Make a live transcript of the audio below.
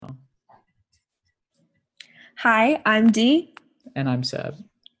Hi, I'm Dee, And I'm Seb.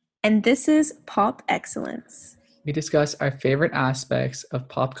 and this is Pop Excellence. We discuss our favorite aspects of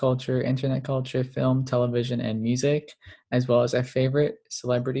pop culture, internet culture, film, television, and music, as well as our favorite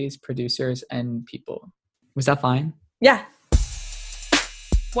celebrities, producers, and people. Was that fine? Yeah.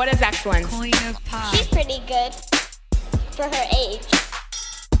 What is excellence? Queen of pop. She's pretty good for her age.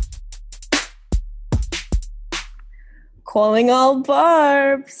 Calling all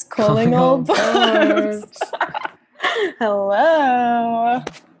barbs. Calling all barbs. Hello.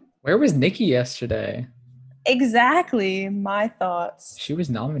 Where was Nikki yesterday? Exactly. My thoughts. She was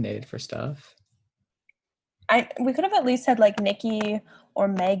nominated for stuff. We could have at least had like Nikki or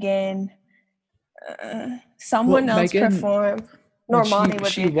Megan. Someone else Megan, perform. Normani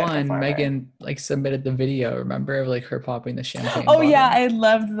would she be a good won. performer. Megan submitted the video. Remember, of her popping the champagne. Oh bottle. yeah, I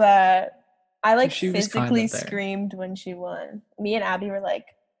loved that. I She was physically kind of there. screamed when she won. Me and Abby were like,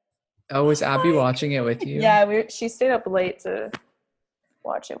 Oh, was Abby watching it with you? yeah, she stayed up late to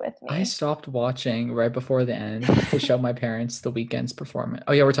watch it with me. I stopped watching right before the end to show my parents the weekend's performance.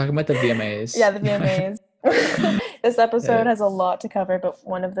 Oh yeah, we're talking about the VMAs. Yeah, the VMAs. This episode has a lot to cover, but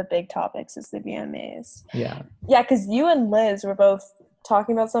one of the big topics is the VMAs. Yeah. Yeah, because you and Liz were both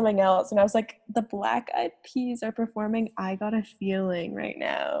talking about something else, and I was like, the Black Eyed Peas are performing I Got a Feeling right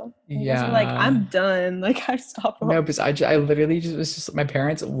now. And you guys were like, I'm done. I stopped watching. No, because I literally just my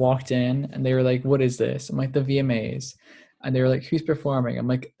parents walked in and they were like, what is this? I'm like, the VMAs. And they were like, who's performing? I'm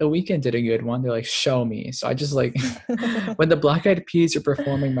like, The Weeknd did a good one. They're like, show me. So I just when the Black Eyed Peas are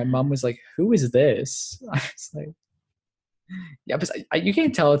performing, my mom was like, who is this? I was like, yeah, but you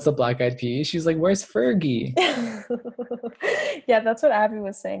can't tell it's the Black Eyed Peas. She's like, where's Fergie? Yeah, that's what Abby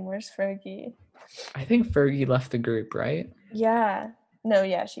was saying. Where's Fergie? I think Fergie left the group, right? Yeah. No,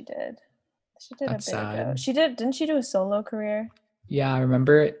 yeah, she did. She did That's a bit ago. sad. Didn't she do a solo career? Yeah, I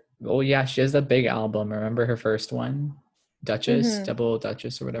remember it. Oh yeah, she has that big album. Remember her first one? Duchess, Double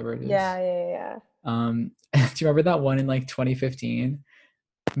Duchess or whatever it is. Yeah. Do you remember that one in 2015?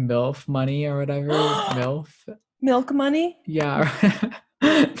 MILF Money or whatever? MILF? Milk Money? Yeah.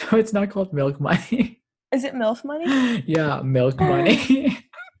 No, it's not called Milk Money. Is it MILF Money? Yeah, Milk Money.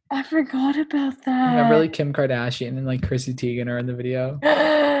 I forgot about that. Remember Kim Kardashian and Chrissy Teigen are in the video?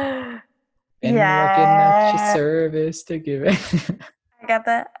 And working extra service to give it. I got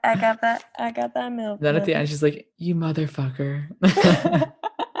that milk. Then at the end she's like, you motherfucker.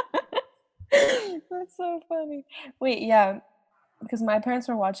 That's so funny. Wait, yeah. Because my parents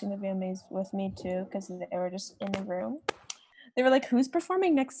were watching the VMAs with me too, because they were just in the room. They were like, who's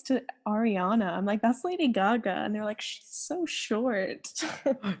performing next to Ariana? I'm like, that's Lady Gaga. And they're like, she's so short.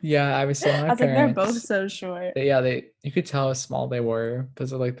 Yeah, I was saying my I was like, parents. they're both so short. You could tell how small they were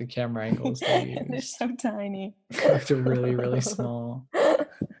because of the camera angles they used. They're so tiny. They're really, really small.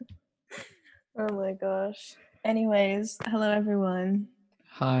 Oh my gosh. Anyways, hello everyone.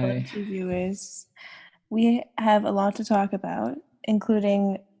 Hi. Hello to viewers. We have a lot to talk about,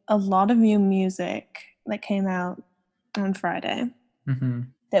 including a lot of new music that came out on Friday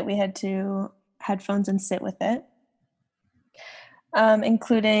that we had to headphones and sit with it,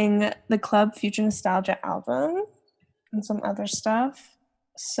 including the Club Future Nostalgia album and some other stuff.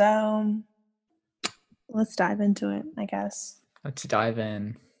 So let's dive into it, I guess. Let's dive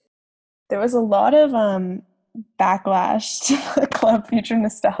in. There was a lot of backlash to the Club Future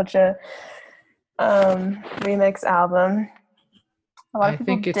Nostalgia remix album. A lot of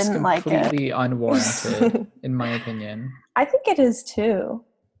people think it's didn't like it. completely unwarranted, in my opinion. I think it is too.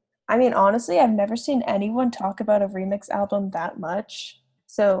 I mean, honestly, I've never seen anyone talk about a remix album that much.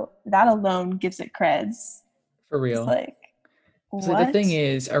 So that alone gives it creds. For real. It's what? So the thing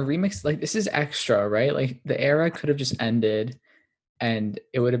is, a remix, this is extra, right? The era could have just ended and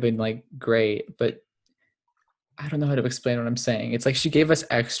it would have been great, but I don't know how to explain what I'm saying. It's she gave us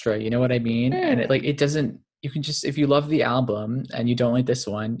extra, you know what I mean? And it doesn't, you can just, if you love the album and you don't like this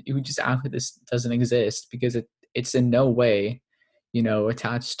one, you can just act like this doesn't exist because it's in no way,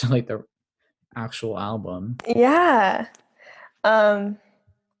 attached to the actual album. Yeah.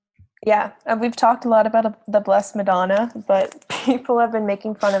 Yeah, we've talked a lot about the Blessed Madonna, but people have been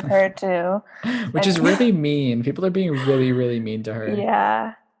making fun of her too. Which is really mean. People are being really, really mean to her.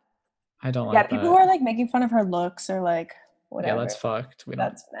 Yeah. I don't like that. Yeah, people who are making fun of her looks or whatever. Yeah, that's fucked.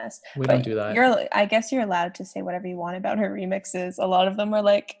 That's a mess. We don't do that. I guess you're allowed to say whatever you want about her remixes. A lot of them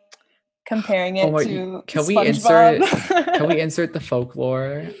are comparing it to can SpongeBob. Can we insert the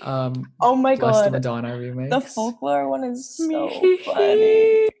folklore? Oh my Blessed god, Madonna remix. the folklore one is so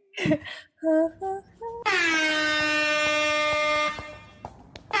funny.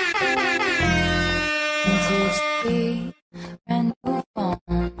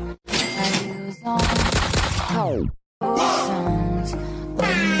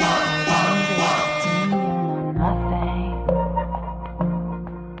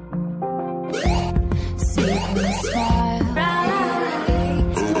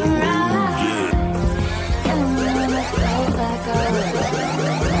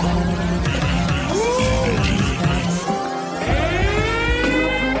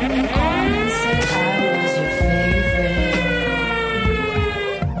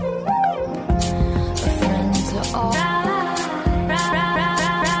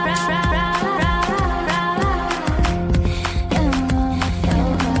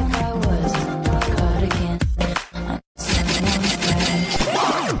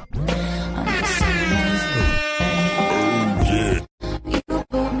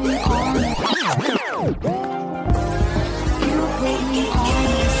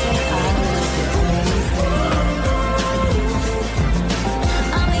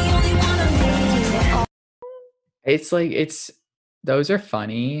 It's like those are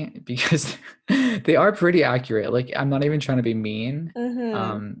funny because they are pretty accurate. Like I'm not even trying to be mean.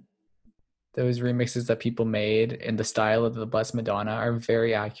 Those remixes that people made in the style of the Blessed Madonna are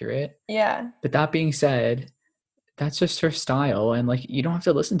very accurate. Yeah. But that being said, that's just her style, and like you don't have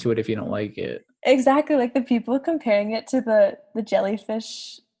to listen to it if you don't like it. Exactly, like the people comparing it to the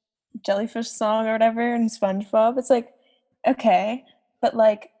jellyfish song or whatever in SpongeBob. It's like, okay, but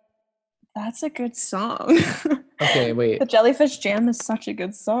like that's a good song. Okay, wait. The Jellyfish Jam is such a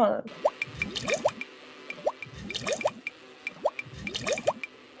good song.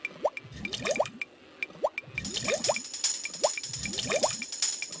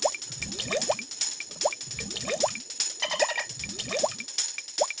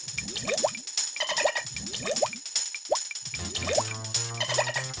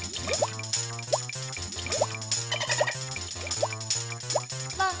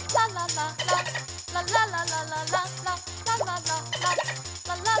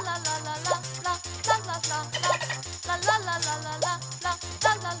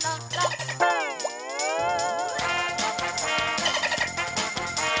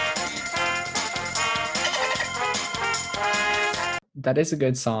 That is a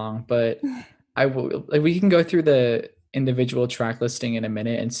good song, but I will like we can go through the individual track listing in a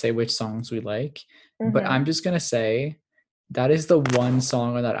minute and say which songs we like. But I'm just gonna say that is the one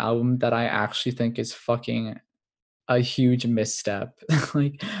song on that album that I actually think is fucking a huge misstep.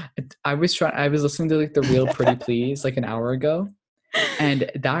 Like I was listening to like the Real Pretty Please like an hour ago,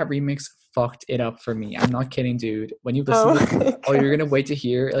 and that remix fucked it up for me. I'm not kidding, dude. When you listen to it, all you're gonna wait to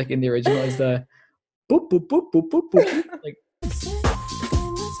hear like in the original is the boop boop boop boop boop boop, boop. Like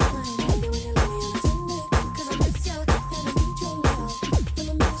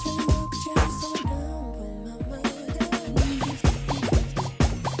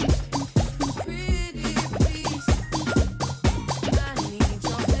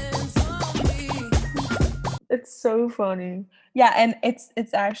it's so funny. Yeah, and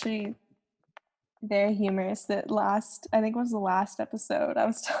it's actually very humorous. That I think it was the last episode, I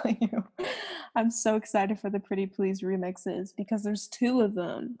was telling you, I'm so excited for the Pretty Please remixes because there's 2 of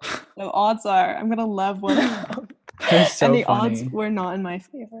them. So odds are I'm gonna love one of them. that is so and the funny. odds were not in my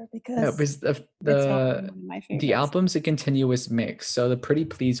favor because Yeah, because it's not one of my favorites. the album's a continuous mix, so the Pretty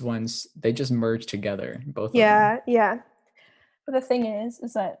Please ones they just merge together, both of them. Yeah. But the thing is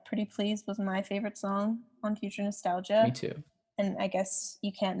that Pretty Please was my favorite song on Future Nostalgia. Me too. And I guess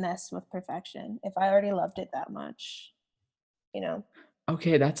you can't mess with perfection. If I already loved it that much, you know.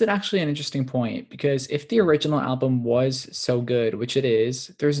 Okay, that's actually an interesting point because if the original album was so good, which it is,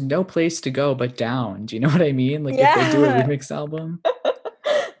 there's no place to go but down. Do you know what I mean? Like if they do a remix album.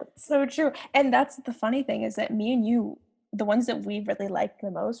 So true. And that's the funny thing is that me and you, the ones that we really liked the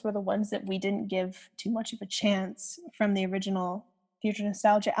most were the ones that we didn't give too much of a chance from the original Future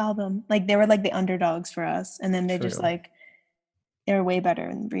Nostalgia album. Like they were like the underdogs for us. And then they just True. like they were way better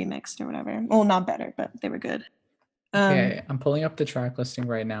and remixed or whatever. Well, not better, but they were good. Okay, I'm pulling up the track listing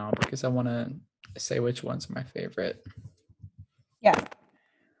right now because I want to say which ones are my favorite. Yeah.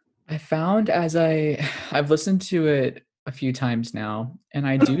 I found I've listened to it a few times now, and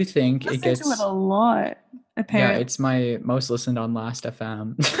I do think it gets to it a lot. Apparently. Yeah, it's my most listened on Last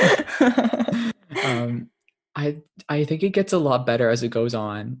FM. I think it gets a lot better as it goes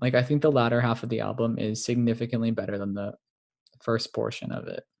on. Like I think the latter half of the album is significantly better than the first portion of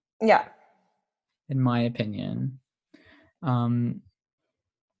it. Yeah. In my opinion.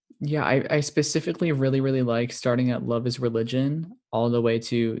 Yeah, I specifically really, really like starting at Love is Religion all the way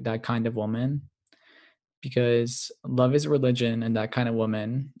to That Kind of Woman, because Love is Religion and That Kind of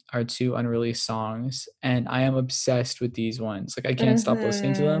Woman are 2 unreleased songs, and I am obsessed with these ones. Like I can't stop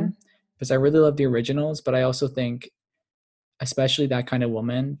listening to them because I really love the originals, but I also think especially That Kind of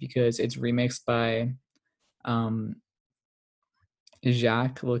Woman because it's remixed by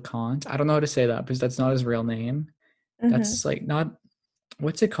Jacques Leconte. I don't know how to say that because that's not his real name. That's like not,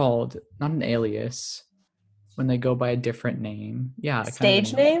 what's it called? Not an alias when they go by a different name. Yeah.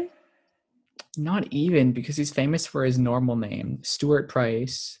 Stage name? Not even, because he's famous for his normal name. Stuart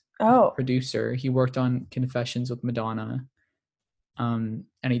Price, producer. He worked on Confessions with Madonna. And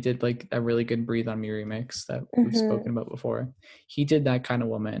he did like a really good Breathe on Me remix that we've spoken about before. He did That Kind of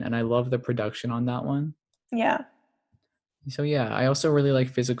Woman, and I love the production on that one. Yeah. So yeah, I also really like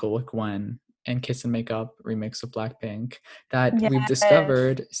Physical with Gwen and Kiss and Make Up remix of Blackpink that we've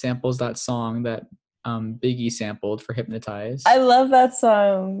discovered samples that song that Biggie sampled for Hypnotize. I love that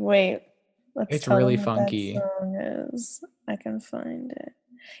song. Wait, it's really funky. That song is. I can find it.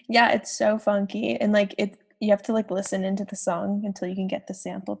 Yeah, it's so funky, and like you have to like listen into the song until you can get the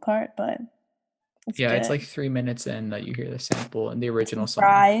sample part, but It's Yeah, it's good. like 3 minutes in that you hear the sample in the original song.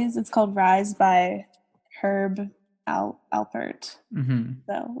 Rise. It's called Rise by Herb Alpert. Mm-hmm.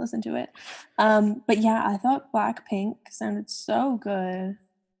 So listen to it. But yeah, I thought Blackpink sounded so good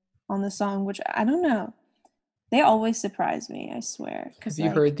on the song, which I don't know. They always surprise me, I swear. Have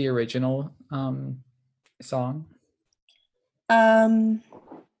you heard the original song?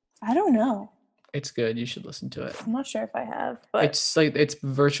 I don't know. It's good. You should listen to it. I'm not sure if I have, but It's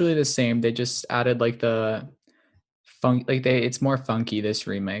virtually the same. They just added like the funk, like it's more funky this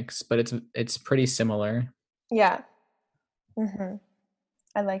remix, but it's pretty similar. yeah.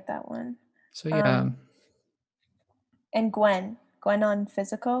 I like that one. So yeah. And Gwen on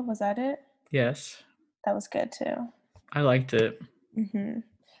Physical, was that it? Yes. That was good too. I liked it.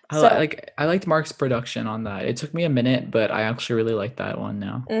 So I liked Mark's production on that. It took me a minute, but I actually really like that one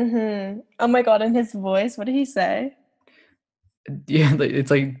now. Oh my god, and his voice, what did he say? Yeah,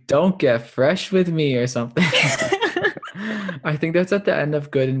 it's like, don't get fresh with me or something. I think that's at the end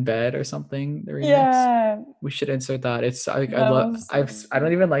of Good in Bed or something, the remix. Yeah. We should insert that. It's like I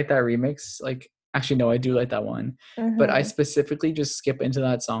don't even like that remix. Like, actually no, I do like that one. But I specifically just skip into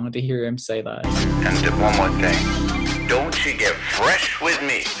that song to hear him say that. And one more thing. Don't you get fresh with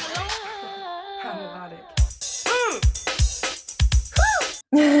me.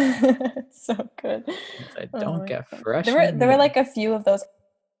 It's so good. Don't get fresh. There were like a few of those.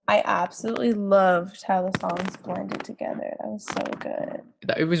 I absolutely loved how the songs blended together. That was so good.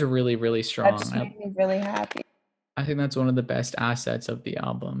 It was really, really strong. That just made me really happy. I think that's one of the best assets of the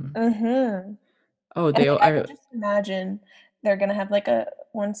album. Oh, I can just imagine they're gonna have like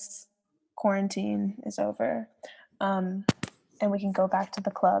once quarantine is over, and we can go back to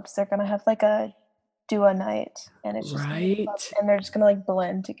the clubs. They're gonna have like a duo night, and it's just right, and they're just gonna like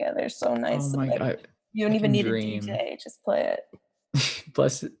blend together so nice. Oh my god! You don't even need a DJ; just play it.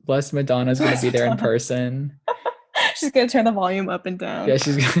 Plus Madonna's gonna be there in person. She's gonna turn the volume up and down. Yeah,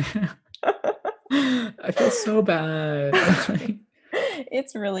 she's gonna. I feel so bad.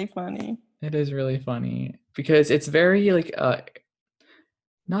 It's really funny. It is really funny because it's very like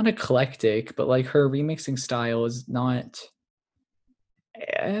not eclectic, but like her remixing style is not.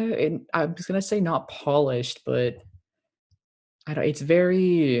 I was gonna say not polished, but I don't. It's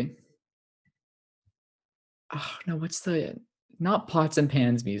very. Oh no! What's the not pots and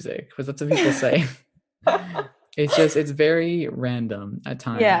pans music? Because that's what people say. It's very random at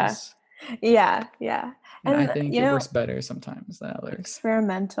times. Yeah. And I think it works better sometimes than others.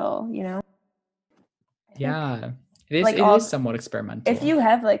 Experimental, Yeah, it is somewhat experimental. If you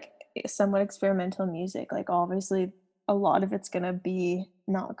have like somewhat experimental music, like obviously a lot of it's gonna be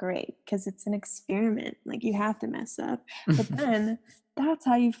not great because it's an experiment. Like you have to mess up, but then that's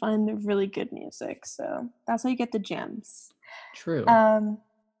how you find the really good music. So that's how you get the gems. True.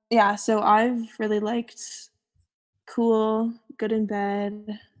 Yeah. So I've really liked Cool, Good in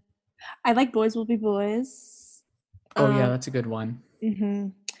Bed. I like Boys Will Be Boys. Oh yeah, that's a good one.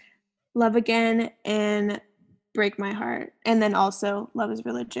 Love Again and Break My Heart, and then also Love Is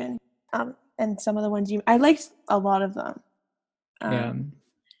Religion. And some of the ones I liked a lot of them. Yeah.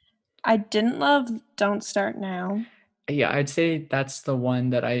 I didn't love Don't Start Now. Yeah, I'd say that's the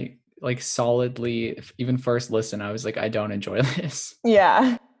one that I like solidly, even first listen, I was like, I don't enjoy this.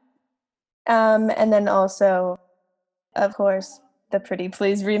 Yeah. And then also, of course, the Pretty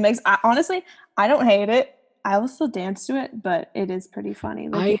Please remix. Honestly, I don't hate it. I will still dance to it, but it is pretty funny.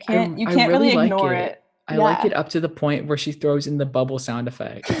 Like you can't really ignore it. I like it up to the point where she throws in the bubble sound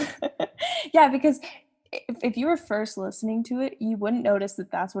effect. Yeah, because if you were first listening to it, you wouldn't notice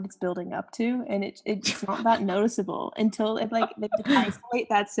that that's what it's building up to, and it's not that noticeable until they isolate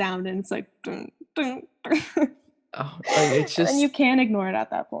that sound, and it's like dun, dun, dun. Oh, like it's just, and you can't ignore it at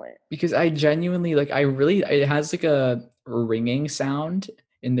that point. Because I genuinely it has like a ringing sound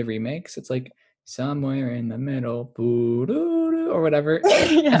in the remix. It's like somewhere in the middle, or whatever.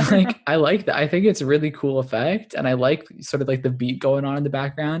 And like I like that. I think it's a really cool effect, and I like sort of like the beat going on in the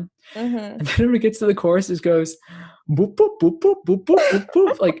background. And then when it gets to the chorus, it goes boop boop boop boop boop boop boop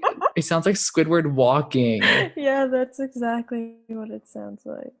boop. Like it sounds like Squidward walking. Yeah, that's exactly what it sounds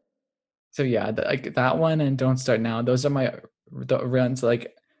like. So yeah, like that one and Don't Start Now. Those are the runs,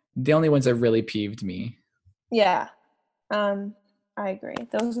 like the only ones that really peeved me. Yeah, I agree.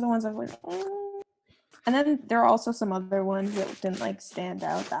 Those are the ones I went. And then there are also some other ones that didn't like stand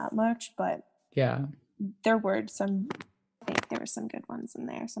out that much, but yeah, there were some. I think there were some good ones in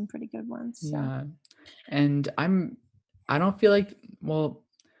there, some pretty good ones. So. Yeah, and I don't feel like. Well,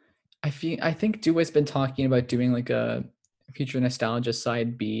 I think Dua's been talking about doing like a future nostalgia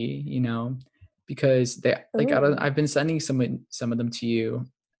side B, because they like I've been sending some of them to you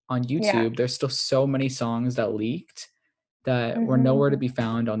on YouTube, there's still so many songs that leaked that were nowhere to be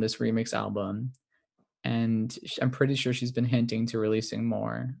found on this remix album. And I'm pretty sure she's been hinting to releasing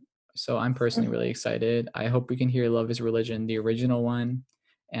more. So I'm personally really excited. I hope we can hear Love is Religion, the original one,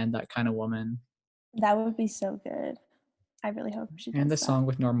 and That Kind of Woman. That would be so good. I really hope she does And the that. song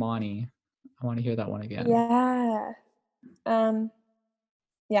with Normani. I want to hear that one again. Yeah.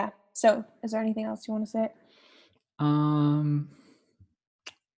 Yeah. So is there anything else you want to say? I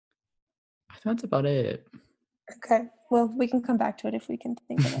think that's about it. Okay. Well, we can come back to it if we can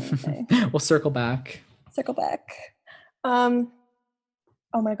think of anything. We'll circle back. Circle back.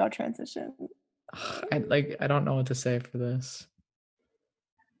 Oh my god, transition. I don't know what to say for this.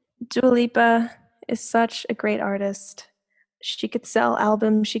 Dua Lipa is such a great artist. She could sell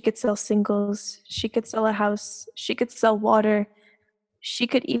albums, she could sell singles, she could sell a house, she could sell water, she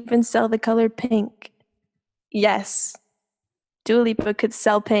could even sell the color pink. Yes, Dua Lipa could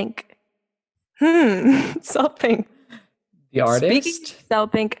sell pink. Selpink. The artist? Speaking of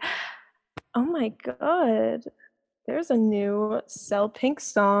Selpink, oh my god, there's a new Selpink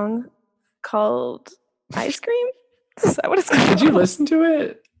song called Ice Cream? Is that what it's called? Did you listen to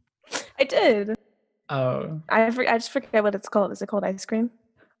it? I did. Oh. I just forget what it's called. Is it called Ice Cream?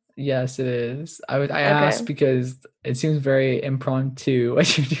 Yes, it is. I asked because it seems very impromptu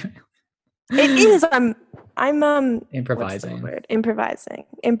what you're doing. It is. I'm improvising. What's the word? Improvising.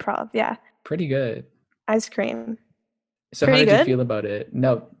 Improv, yeah. Pretty good. Ice Cream. So Pretty how did good? you feel about it?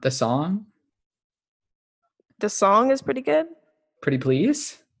 No, the song? The song is pretty good. Pretty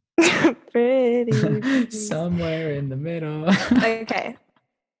please? Pretty please. Somewhere in the middle. Okay.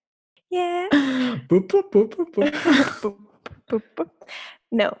 Yeah. Boop, boop, boop, boop, boop. Boop, boop, boop.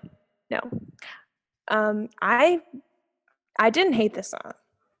 No. I didn't hate this song,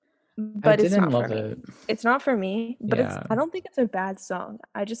 but I it's didn't not love for me. it. It's not for me, but Yeah. I don't think it's a bad song.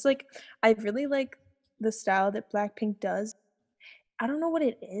 I really like the style that Blackpink does. I don't know what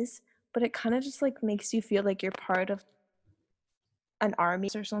it is, but it kind of just like makes you feel like you're part of an army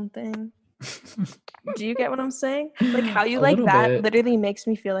or something. Do you get what I'm saying? Like how you A like little that bit. literally makes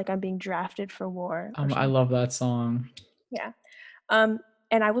me feel like I'm being drafted for war. or I something. love that song. Yeah.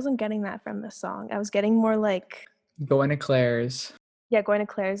 And I wasn't getting that from this song. I was getting more like Going to Claire's. yeah, Going to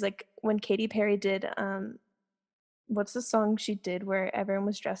Claire's, like when Katy Perry did what's the song she did where everyone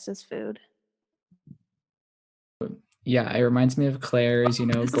was dressed as food? Yeah, it reminds me of Claire's, you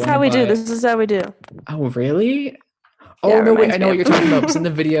know. This is how we do. buy- This is how we do. Oh, really? Oh, Yeah, it no, wait, reminds I know me what you're of- talking about. It's in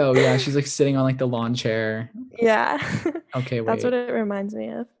the video. Yeah, she's like sitting on like the lawn chair. Yeah. Okay, wait. That's what it reminds me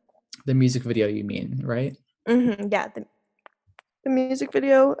of. The music video you mean, right? Yeah, the music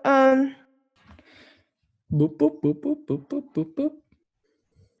video. Boop, boop, boop, boop, boop, boop, boop,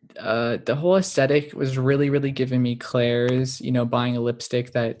 boop. The whole aesthetic was really, really giving me Claire's, you know, buying a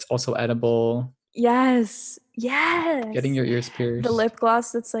lipstick that's also edible, Yes. getting your ears pierced. The lip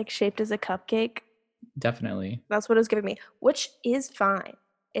gloss that's like shaped as a cupcake. Definitely. That's what it was giving me, which is fine.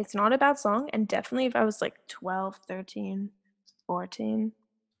 It's not a bad song, and definitely if I was like 12, 13, 14,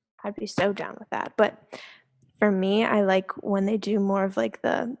 I'd be so down with that. But for me, I like when they do more of like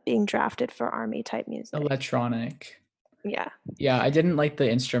the being drafted for army type music. Electronic. Yeah. Yeah, I didn't like the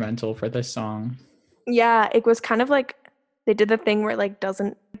instrumental for this song. Yeah, it was kind of like they did the thing where it like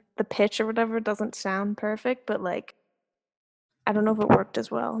doesn't, the pitch or whatever doesn't sound perfect, but like I don't know if it worked as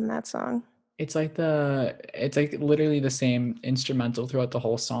well in that song. It's like literally the same instrumental throughout the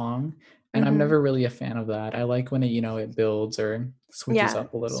whole song. And I'm never really a fan of that. I like when it, you know, it builds or switches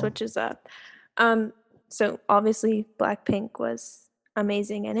up a little. Switches up. So obviously Blackpink was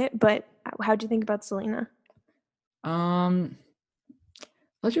amazing in it, but how do you think about Selena? I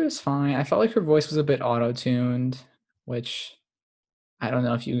thought she was fine. I felt like her voice was a bit auto-tuned, which I don't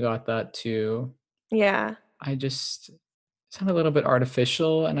know if you got that too. Yeah. I just sounded a little bit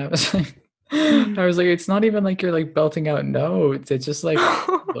artificial, and I was like, it's not even like you're like belting out notes. It's just like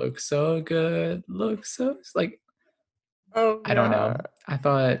looks so good, looks so like. Oh, I don't know. I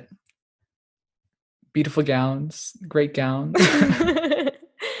thought beautiful gowns, great gowns.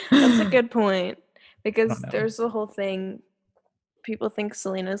 That's a good point, because know. there's the whole thing. People think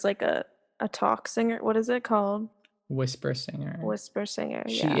Selena's like a talk singer. What is it called? Whisper singer. Whisper singer.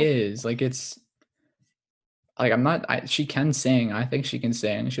 She Yeah. is like it's. Like she can sing. I think she can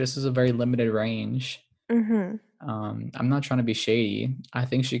sing. She just has a very limited range. I'm not trying to be shady. I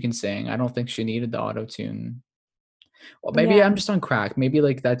think she can sing. I don't think she needed the auto tune. Well, maybe I'm just on crack. Maybe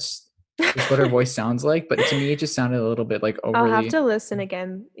like that's what her voice sounds like. But to me, it just sounded a little bit like overly. I'll have to listen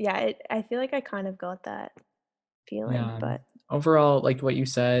again. Yeah, I feel like I kind of got that feeling. Yeah. But Overall, like what you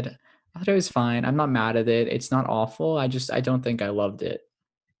said, I thought it was fine. I'm not mad at it. It's not awful. I don't think I loved it.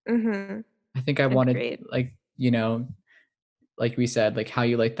 Mm-hmm. I think I wanted Agreed. like, you know, like we said, like How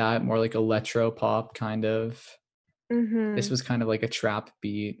You Like That, more like electro pop kind of. Mm-hmm. This was kind of like a trap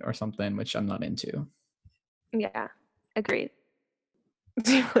beat or something, which I'm not into. Yeah. Agreed.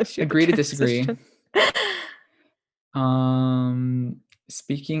 Do you want to Agree to disagree. transition?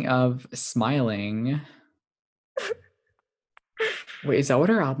 Speaking of smiling, wait, is that what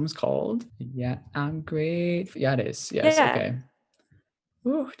her album's called? Yeah, I'm great. Yeah, it is. Yes, Yeah. okay.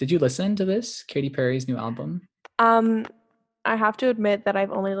 Ooh, did you listen to this Katy Perry's new album? I have to admit that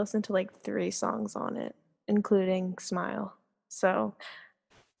I've only listened to like 3 songs on it, including Smile. So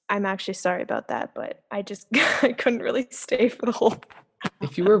I'm actually sorry about that, but I just I couldn't really stay for the whole.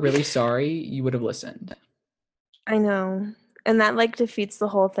 If you were really sorry, you would have listened. I know. And that like defeats the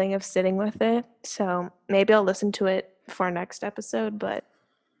whole thing of sitting with it. So maybe I'll listen to it for our next episode, but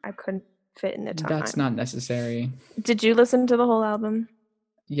I couldn't fit in the time. That's not necessary. Did you listen to the whole album?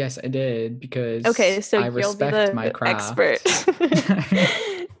 Yes, I did, because Okay, so I you'll be respect my the craft.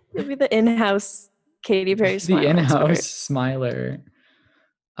 expert. You'll be the in-house Katy Perry The Smile in-house expert. smiler.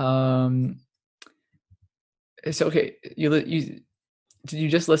 So okay, did you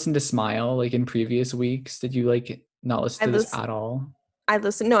just listen to Smile like in previous weeks? Did you like not listen to this at all? I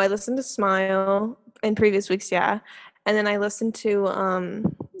listened to Smile in previous weeks, yeah. And then I listened to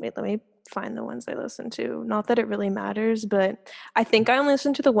wait, let me find the ones I listened to. Not that it really matters, but I think I only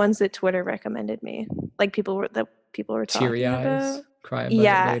listened to the ones that Twitter recommended me. Like people were talking Teary Eyes, about. Cry About It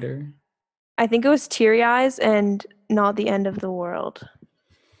Yeah. Later. I think it was Teary Eyes and Not the End of the World.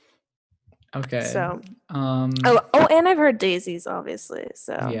 Okay. So oh, and I've heard Daisies, obviously.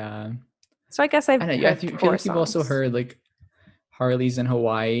 So yeah. So I guess I've heard I feel 4 like you've also songs. heard like Harley's in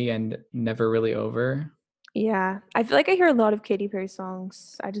Hawaii and Never Really Over. Yeah, I feel like I hear a lot of Katy Perry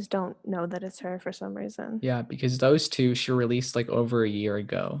songs. I just don't know that it's her for some reason. Yeah, because those two she released like over a year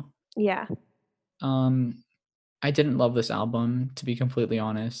ago. Yeah. I didn't love this album, to be completely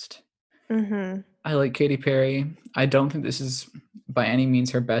honest. Mm-hmm. I like Katy Perry. I don't think this is by any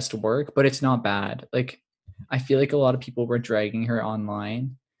means her best work, but it's not bad. Like, I feel like a lot of people were dragging her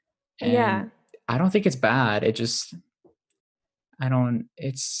online, and Yeah. I don't think it's bad. It's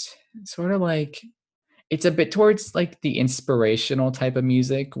sort of like, it's a bit towards like the inspirational type of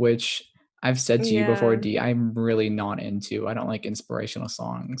music, which I've said to you before, Dee, I'm really not into. I don't like inspirational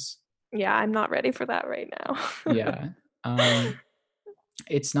songs. Yeah, I'm not ready for that right now. Yeah.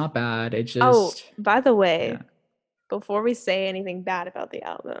 It's not bad. It just. By the way, yeah. before we say anything bad about the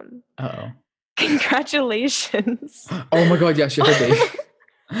album, Uh-oh. Congratulations. Oh my God, yeah, she had a baby.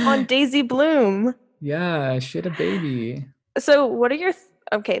 On Daisy Bloom. Yeah, she had a baby. So what are your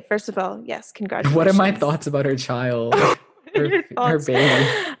okay, first of all, yes, congratulations. What are my thoughts about her child? her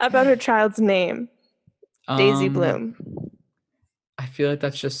baby. About her child's name? Daisy Bloom. I feel like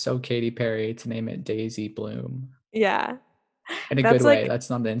that's just so Katy Perry to name it Daisy Bloom. Yeah. In a good way. That's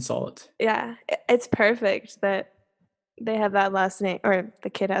not an insult. Yeah. It's perfect that they have that last name, or the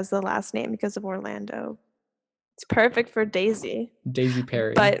kid has the last name because of Orlando. It's perfect for Daisy. Daisy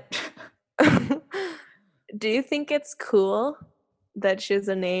Perry. But do you think it's cool that she has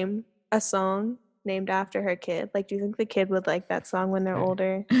a song named after her kid? Like, do you think the kid would like that song when they're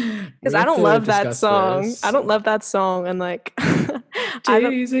older? Because I don't love that song. This. I don't love that song. And like,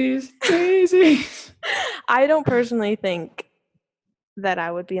 Daisies. I don't personally think that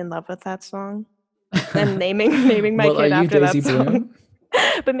I would be in love with that song and naming my kid after Daisy that song. Bloom?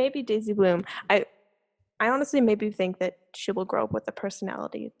 But maybe Daisy Bloom. I honestly maybe think that she will grow up with the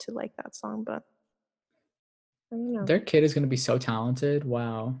personality to like that song, but I don't know. Their kid is going to be so talented.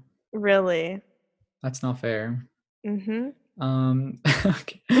 Wow. Really? That's not fair. Mm-hmm.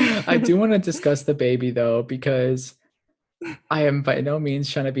 Okay. I do want to discuss the baby though, because I am by no means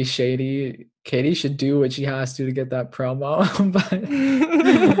trying to be shady. Katy should do what she has to get that promo, but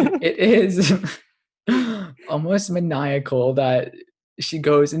it is almost maniacal that she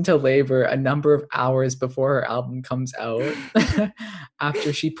goes into labor a number of hours before her album comes out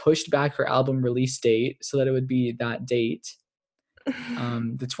after she pushed back her album release date so that it would be that date,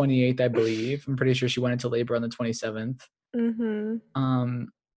 the 28th, I believe. I'm pretty sure she went into labor on the 27th. Mm-hmm.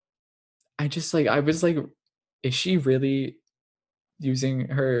 I was like, is she really using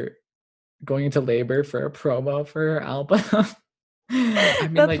her going into labor for a promo for her album? I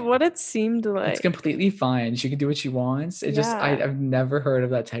mean, that's what it seemed like. It's completely fine. She can do what she wants. It just, I've never heard of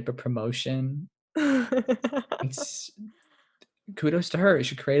that type of promotion. It's kudos to her.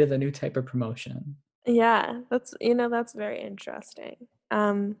 She created a new type of promotion. Yeah, that's very interesting.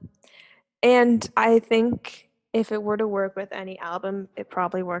 And I think if it were to work with any album, it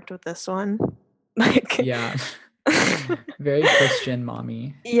probably worked with this one. Like, yeah. Very Christian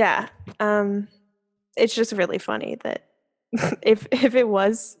mommy. Yeah. It's just really funny that if it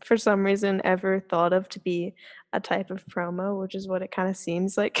was for some reason ever thought of to be a type of promo, which is what it kind of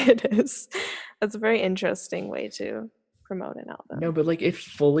seems like it is, that's a very interesting way to promote an album. No, but like it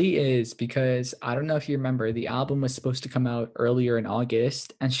fully is, because I don't know if you remember, the album was supposed to come out earlier in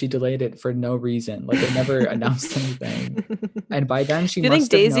August and she delayed it for no reason. Like they never announced anything. And by then she Do you think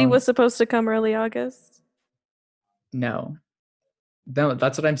must have Daisy known. was supposed to come early August? No,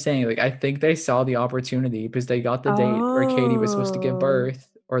 that's what I'm saying. Like I think they saw the opportunity because they got the date where Katy was supposed to give Oh. birth,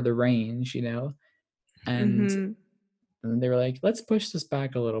 or the range, you know, and Mhm. then they were like, let's push this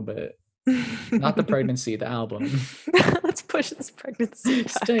back a little bit. Not the pregnancy, the album. Let's push this pregnancy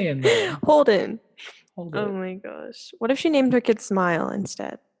back. Stay in there. Hold in. Hold Oh it. my gosh. What if she named her kid Smile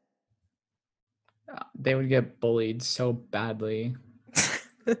instead? They would get bullied so badly.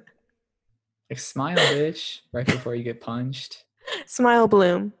 Like, smile, bitch, right before you get punched. Smile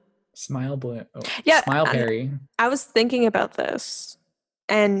Bloom. Smile, blue. Oh, Yeah, Smile, Perry. I was thinking about this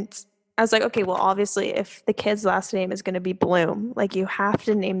and I was like, okay, well, obviously, if the kid's last name is going to be Bloom, like you have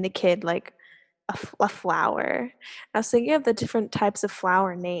to name the kid like a flower. I was thinking of the different types of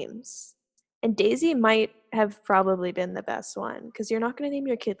flower names. And Daisy might have probably been the best one because you're not going to name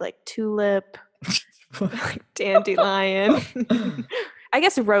your kid like Tulip, like Dandelion. I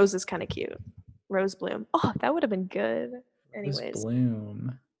guess Rose is kind of cute. Rose Bloom. Oh, that would have been good. Anyways,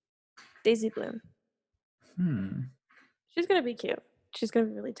 Bloom. Daisy Bloom. Hmm. She's going to be cute. She's going to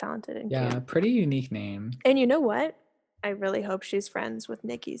be really talented and Yeah, cute. pretty unique name. And you know what? I really hope she's friends with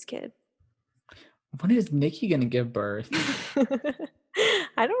Nikki's kid. When is Nikki gonna give birth?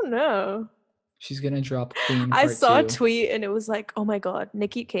 I don't know. She's gonna drop Queen I Part saw a 2. tweet and it was like, oh my god,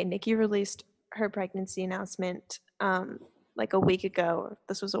 Nikki released her pregnancy announcement like a week ago.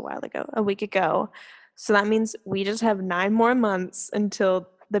 This was a while ago, a week ago. So that means we just have 9 more months until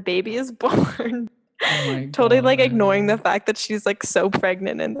the baby is born. Oh my Totally like God. ignoring the fact that she's like so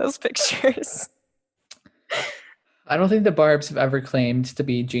pregnant in those pictures. I don't think the Barbs have ever claimed to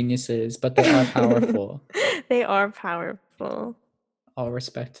be geniuses, but they are powerful. They are powerful. All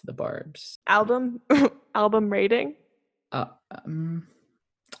respect to the Barbs. Album rating?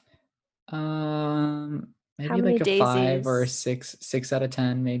 Maybe many like a 5 or a daisies? 6 out of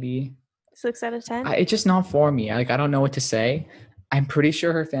 10, maybe. 6 out of 10? It's just not for me. Like I don't know what to say. I'm pretty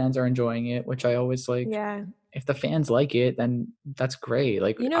sure her fans are enjoying it, which I always like. Yeah. If the fans like it, then that's great.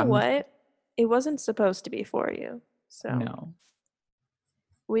 Like You know what? It wasn't supposed to be for you. So No.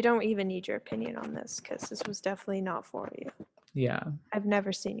 we don't even need your opinion on this because this was definitely not for you. Yeah. I've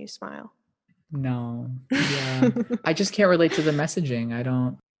never seen you smile. No. Yeah. I just can't relate to the messaging. I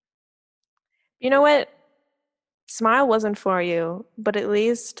don't. You know what? Smile wasn't for you, but at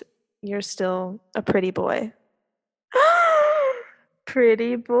least you're still a pretty boy.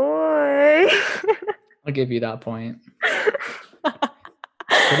 Pretty boy. I'll give you that point.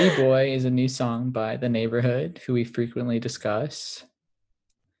 Pretty Boy is a new song by The Neighborhood, who we frequently discuss.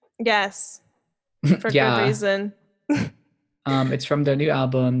 Yes. For Yeah. good reason. It's from their new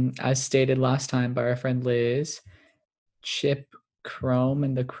album, as stated last time by our friend Liz, Chip Chrome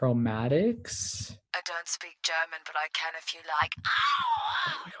and the Chromatics. I don't speak German, but I can if you like.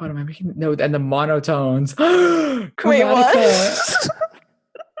 Oh my god, am I making no? And the monotones. Wait, Chromatica. what?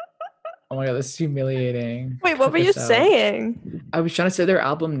 Oh my god, this is humiliating. Wait, what Cut were you this out. saying? I was trying to say their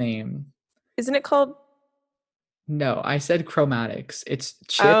album name. Isn't it called? No, I said Chromatics. It's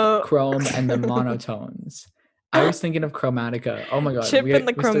Chip, Oh. Chrome, and the monotones. I was thinking of Chromatica. Oh my god, Chip and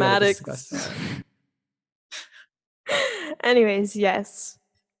the we still gotta discuss Chromatics. that. Anyways, yes.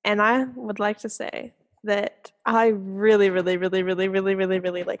 And I would like to say that I really, really, really, really, really, really,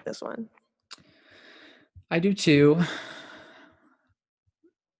 really like this one. I do too.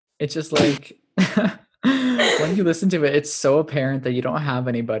 It's just like when you listen to it, it's so apparent that you don't have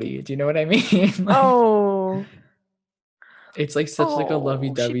anybody. Do you know what I mean? Like, Oh. it's like such like a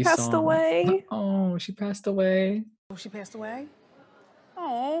lovey-dovey she passed song. away. Oh, she passed away. Oh, she passed away?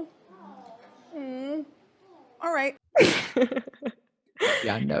 Oh. All right.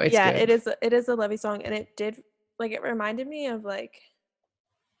 Yeah, no, it's yeah, good. it is a lovey song, and it did like it reminded me of like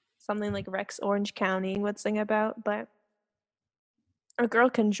something like Rex Orange County would sing about, but a girl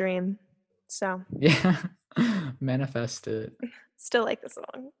can dream. So Yeah, manifest it. still like the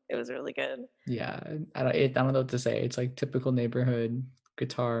song. It was really good. Yeah, I don't know what to say. It's like typical neighborhood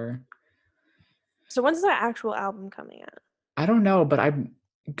guitar. So when's the actual album coming out? I don't know, but I'm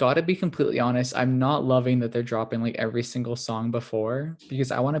gotta be completely honest. I'm not loving that they're dropping like every single song before,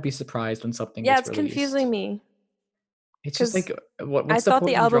 because I want to be surprised when something Yeah, gets it's released. confusing me. It's just 'cause like what's I the thought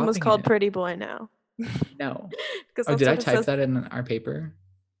point the in album was dropping called it? Pretty Boy now. No. Because Oh, that's did I what it type says. that in our paper?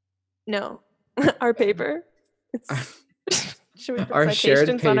 No, our paper. Should we put Our shared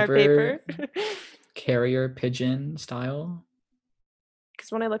citations on our paper? paper. Carrier pigeon style.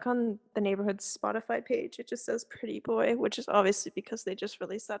 Because when I look on the neighborhood's Spotify page, it just says Pretty Boy, which is obviously because they just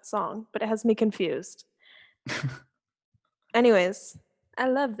released that song, but it has me confused. Anyways, I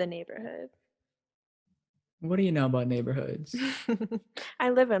love the neighborhood. What do you know about neighborhoods? I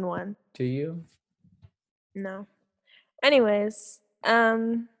live in one. Do you? No. Anyways,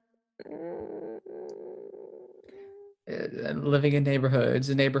 Living in neighborhoods.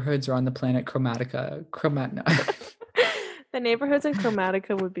 The neighborhoods are on the planet Chromatica. the neighborhoods in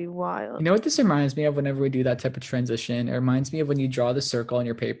Chromatica would be You wild. know what this reminds me of whenever we do that type of transition? It reminds me of when you draw the circle on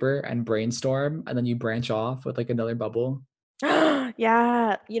your paper and brainstorm, and then you branch off with like another bubble.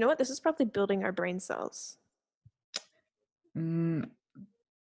 Yeah. You know what? This is probably building our brain cells.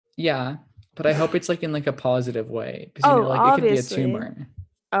 Yeah, but I hope it's like in like a positive way because Oh, like it could be a obviously. tumor.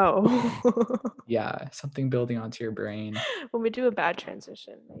 Oh. Yeah, something building onto your brain. When we do a bad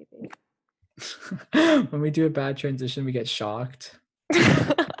transition, maybe. When we do a bad transition, we get shocked.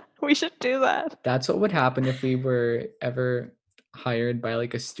 We should do that. That's what would happen if we were ever hired by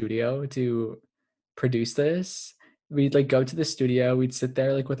like a studio to produce this. We'd like go to the studio, we'd sit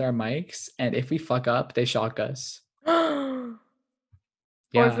there like with our mics, and if we fuck up, they shock us. Or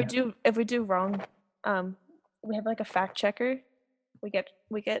Yeah. if we do wrong, we have like a fact checker. We get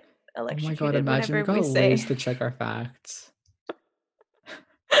Oh my electrocuted god, imagine we whenever got we say. Liz to check our facts.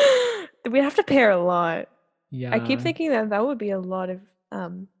 We have to pay her a lot. Yeah. I keep thinking that would be a lot of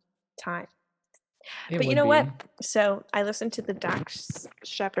time. it But you would know what? be. So I listened to the Dax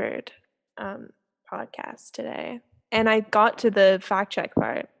Shepard podcast today, and I got to the fact check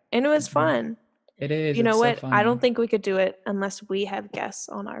part, and it was fun. It is. You know it's so what? I don't funny. think we could do it unless we have guests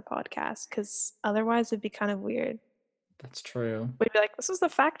on our podcast, because otherwise it'd be kind of weird. That's true. We'd be like, "This is the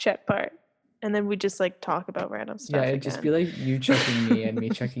fact check part," and then we just like talk about random stuff. Yeah, it'd just be again. like you checking me and me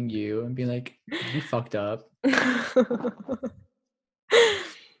checking you and be like, you fucked up.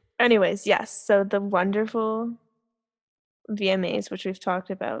 Anyways, yes. So the wonderful VMAs, which we've talked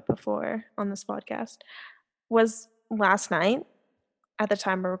about before on this podcast, was last night at the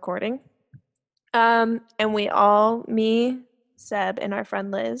time of recording. And we all, me, Seb, and our friend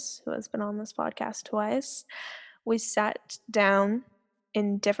Liz, who has been on this podcast twice, we sat down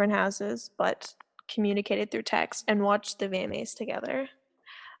in different houses, but communicated through text and watched the VMAs together.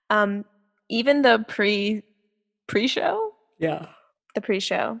 Even the pre-show. Yeah. The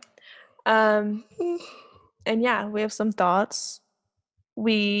pre-show. And yeah, we have some thoughts.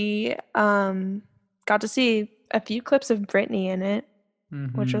 We got to see a few clips of Britney in it,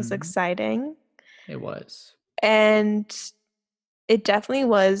 which was Mhm. exciting. It was. And it definitely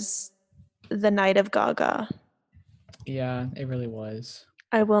was the night of Gaga. Yeah, it really was.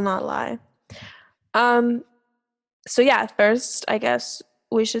 I will not lie. So yeah, first I guess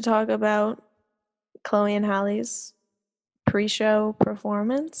we should talk about Chloe and Halle's pre-show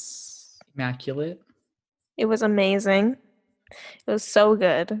performance. Immaculate. It was amazing. It was so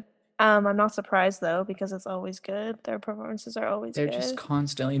good. I'm not surprised though, because it's always good. Their performances are always They're good. just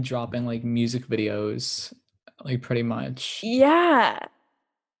constantly dropping like music videos, like pretty much. Yeah.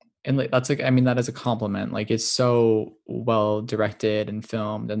 And like that's like, I mean, that is a compliment. Like it's so well directed and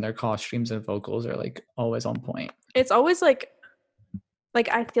filmed, and their costumes and vocals are like always on point. It's always like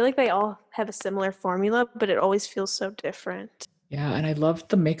I feel like they all have a similar formula, but it always feels so different. Yeah, and I loved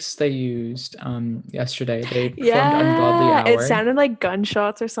the mix they used yesterday. They performed Ungodly Yeah, Hour. it sounded like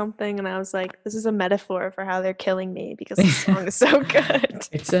gunshots or something, and I was like, this is a metaphor for how they're killing me because the song is so good.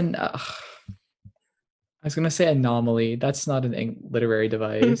 It's an I was gonna say anomaly. That's not an literary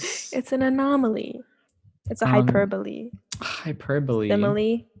device. It's an anomaly. It's a hyperbole. Hyperbole.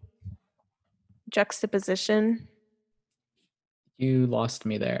 Simile. Juxtaposition. You lost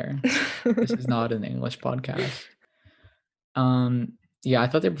me there. This is not an English podcast. Yeah, I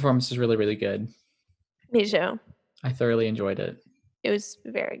thought their performance was really, really good. Me too. I thoroughly enjoyed it. It was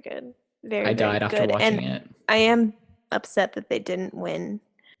very good. I died after watching it. I am upset that they didn't win.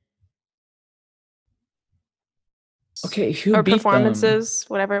 Okay, who or beat performances,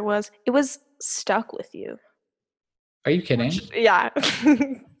 whatever it was. It was Stuck With You. Are you kidding? Yeah.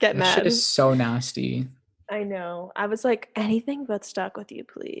 Get That mad. shit is so nasty. I know. I was like, anything but Stuck With You,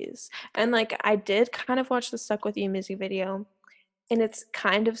 please. And like, I did kind of watch the Stuck With You music video, and it's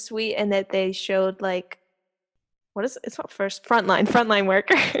kind of sweet in that they showed like, it's not frontline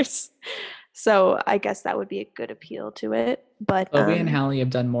workers. So I guess that would be a good appeal to it. But Chloe and Halle have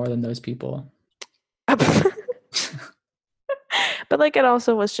done more than those people. But like it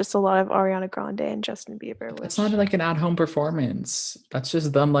also was just a lot of Ariana Grande and Justin Bieber. That's not like an at-home performance. That's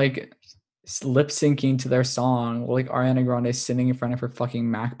just them like lip syncing to their song, like Ariana Grande sitting in front of her fucking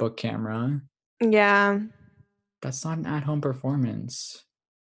MacBook camera. Yeah. That's not an at-home performance.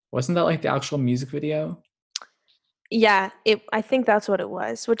 Wasn't that like the actual music video? Yeah, I think that's what it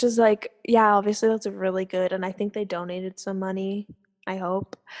was, which is like, yeah, obviously that's really good, and I think they donated some money, I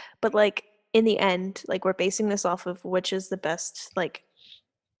hope. But like in the end, like we're basing this off of which is the best like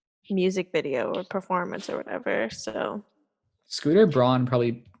music video or performance or whatever. So Scooter Braun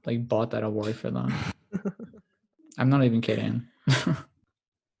probably like bought that award for them. I'm not even kidding.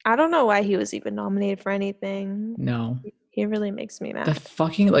 I don't know why he was even nominated for anything. No. He really makes me The mad.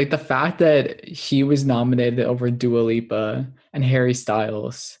 fucking like the fact that he was nominated over Dua Lipa and Harry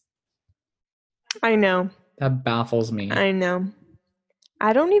Styles, I know. that baffles me. I know.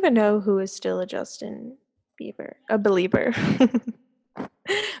 I don't even know who is still a Justin Bieber, a believer.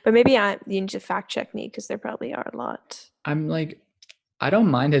 But maybe you need to fact check me because there probably are a lot. I'm like, I don't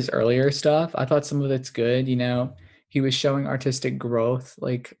mind his earlier stuff. I thought some of it's good. You know, he was showing artistic growth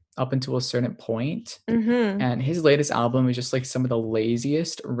like up until a certain point. Mm-hmm. And his latest album is just like some of the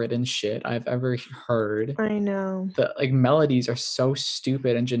laziest written shit I've ever heard. I know. The like melodies are so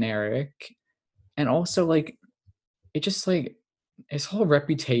stupid and generic. And also like it just like his whole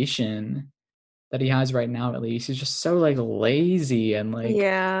reputation that he has right now, at least, is just so like lazy and like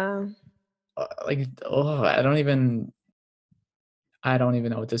Yeah. I don't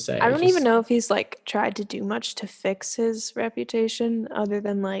even know what to say. I don't even know if he's like tried to do much to fix his reputation other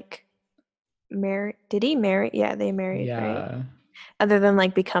than like marry. Did he marry? Yeah, they married, right? Yeah. Other than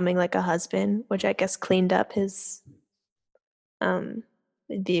like becoming like a husband, which I guess cleaned up his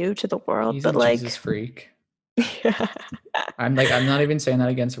view to the world. He's but a like Jesus freak. yeah. I'm not even saying that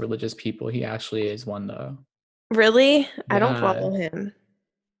against religious people. He actually is one though. Really? I don't Yeah. follow him.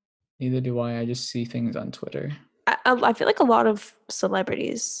 Neither do I. I just see things on Twitter. I feel like a lot of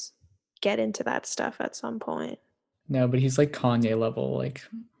celebrities get into that stuff at some point. No, but he's like Kanye level, like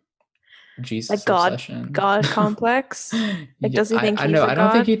Jesus Like God obsession. complex. Like, Yeah, does he think I he's know. a I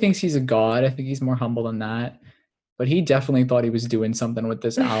don't think god? he thinks he's a god. I think he's more humble than that. But he definitely thought he was doing something with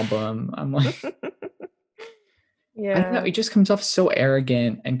this album. I'm like, I don't know. Yeah. He just comes off so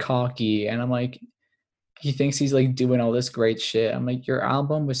arrogant and cocky, and I'm like, he thinks he's like doing all this great shit. I'm like, your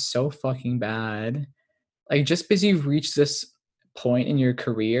album was so fucking bad. Like, just because you've reached this point in your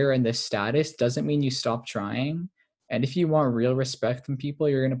career and this status doesn't mean you stop trying. And if you want real respect from people,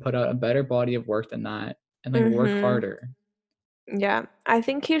 you're going to put out a better body of work than that and like work harder. Yeah. I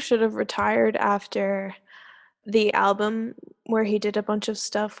think he should have retired after the album where he did a bunch of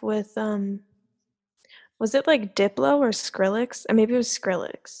stuff with was it like Diplo or Skrillex? Maybe it was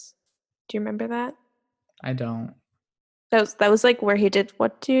Skrillex. Do you remember that? I don't. That was like where he did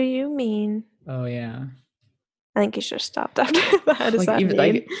What Do You Mean? Oh yeah. I think he should have stopped after that. Is Like that even mean?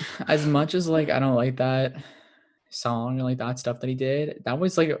 like as much as like I don't like that song and like that stuff that he did, that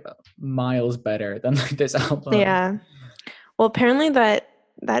was like miles better than like this album. Yeah. Well, apparently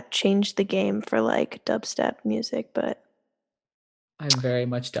that changed the game for like dubstep music, but I very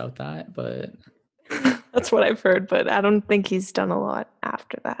much doubt that, but that's what I've heard, but I don't think he's done a lot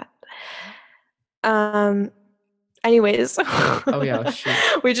after that. Anyways. oh yeah, shoot.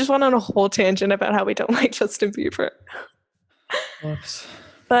 We just went on a whole tangent about how we don't like Justin Bieber. Whoops.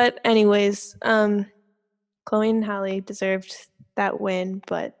 But anyways, Chloe and Halle deserved that win,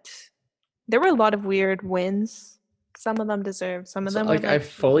 but there were a lot of weird wins. Some of them deserved, some of them like were I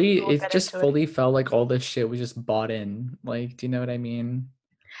fully we'll it get just into it. fully felt like all this shit was just bought in. Like, do you know what I mean?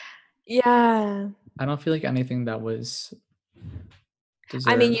 Yeah. I don't feel like anything that was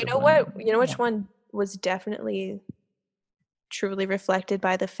I mean, deserved you of know what? winning You know which won. one was definitely truly reflected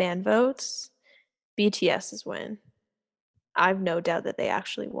by the fan votes? BTS's win. I've no doubt that they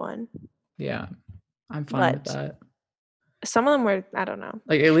actually won. Yeah. I'm fine with But that. some of them were, I don't know.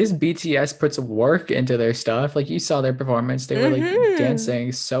 Like at least BTS puts work into their stuff. Like you saw their performance. They were like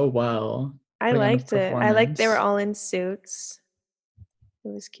dancing so well. I putting on a liked it. I liked they were performance. all in suits. It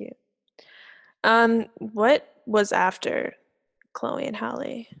was cute. What was after Chloe and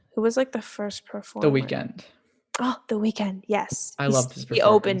Halle? Who was like the first performer? The Weeknd. Oh, The Weeknd. Yes. I loved his He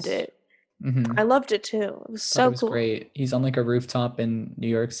opened performance. it. Mhm. I loved it too. It was so It was cool. great. He's on like a rooftop in New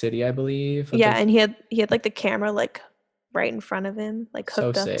York City, I believe. with, Yeah, like, and he had like the camera like right in front of him, like so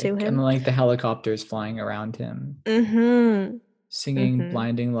hooked up sick. to And him. like the helicopters flying around him, Mm-hmm. singing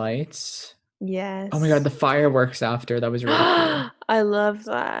Blinding Lights. Yes. Oh my god, the fireworks after, that was really cool. I love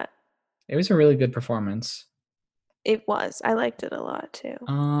that. It was a really good performance. It was. I liked it a lot too.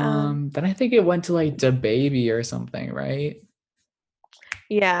 Then I think it went to like Da Baby or something, right?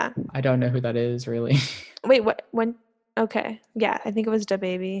 Yeah. I don't know who that is really. Wait, what? When? Okay. Yeah, I think it was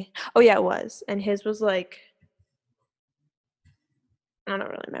DaBaby. Oh yeah, it was. And his was like, I don't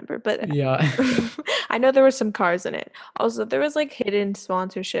really remember, but Yeah. I know there were some cars in it. Also, there was like hidden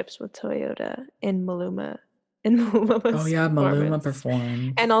sponsorships with Toyota in Maluma, in Oh Maluma's yeah, Maluma performance,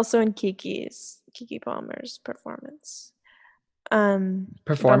 performed. and also in Kiki Palmer's performance. But I'm getting,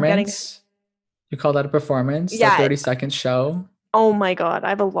 Performance? You call that a performance? That yeah. 30-second show? Oh my God, I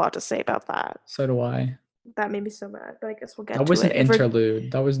have a lot to say about that. So do I. That made me so mad, but I guess we'll get That to was an it. If we're,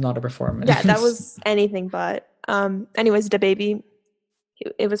 interlude. That was not a performance. yeah, that was anything but. Anyways, DaBaby,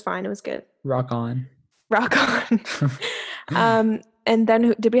 it was fine. It was good. Rock on. Rock on. And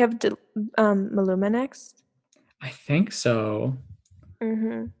then did we have Maluma next? I think so.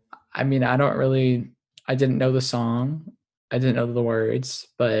 Mm-hmm. I mean, I didn't know the song. I didn't know the words,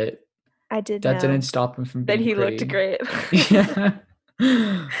 but I did that know didn't stop him from that being he pretty. looked great. Yeah.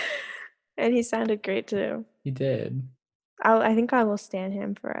 And he sounded great too. He did. I think I will stand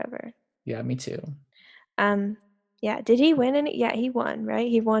him forever. Yeah, me too. Yeah, did he win any? Yeah, he won, right?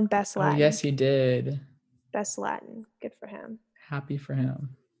 He won Best Oh, Latin. yes, he did. Best Latin. Good for him. Happy for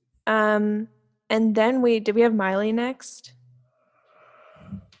him. And then did we have Miley next?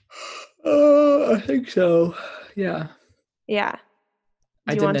 Oh, I think so. Yeah. Yeah.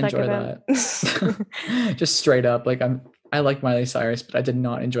 I Do you want didn't to talk enjoy about that. Just straight up, like I like Miley Cyrus, but I did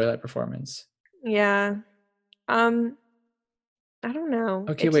not enjoy that performance. Yeah. I don't know.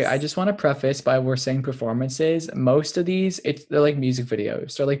 Okay, wait, I just want to preface by we're saying performances. Most of these, they're like music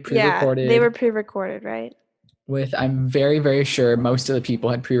videos. They're like pre-recorded. Yeah, they were pre-recorded, right? With, I'm very, very sure most of the people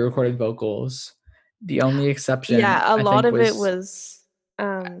had pre-recorded vocals. The only exception, Yeah, a I lot think, of it was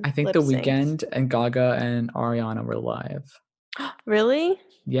I think The lip-synced. Weeknd and Gaga and Ariana were live. Really?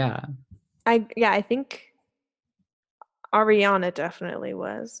 Yeah. I think Ariana definitely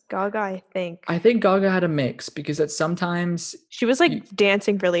was. Gaga, I think Gaga had a mix because at sometimes she was like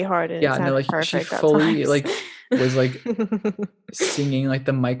dancing really hard and it sounded like perfect she at fully times. like was like singing like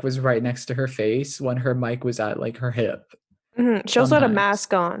the mic was right next to her face when her mic was at like her hip. She also had a Sometimes.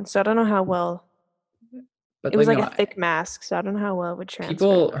 mask on, so I don't know how well. But It was like no, a thick mask, so I don't know how well it would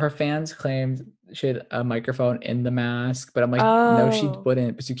transfer. her fans claimed she had a microphone in the mask, but I'm like, no, she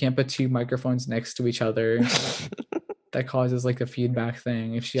wouldn't, because you can't put two microphones next to each other. That causes like a feedback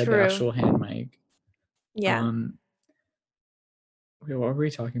thing if she had the actual hand mic. Yeah. Wait, what were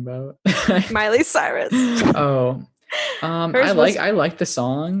we talking about? Miley Cyrus. Oh. I like the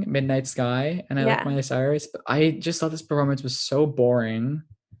song Midnight Sky, and I like Miley Cyrus, but I just thought this performance was so boring.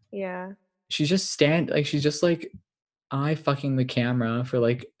 Yeah. She's just like eye fucking the camera for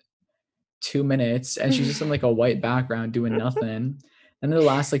like 2 minutes, and she's just in like a white background doing nothing. And in the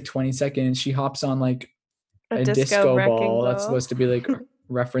last like 20 seconds, she hops on like a disco ball that's supposed to be like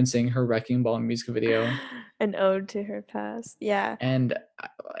referencing her wrecking ball music video. An ode to her past. Yeah. And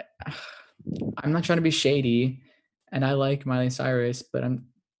I'm not trying to be shady, and I like Miley Cyrus, but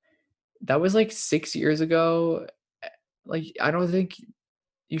that was like 6 years ago. Like, I don't think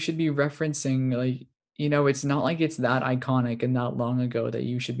you should be referencing like, it's not like it's that iconic and that long ago that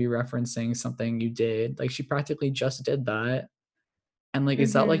you should be referencing something you did. Like, she practically just did that. And like,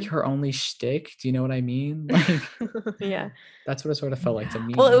 is that like her only shtick? Do you know what I mean? Like, yeah, that's what it sort of felt like to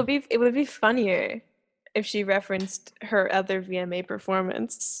me. Well, it would be funnier if she referenced her other VMA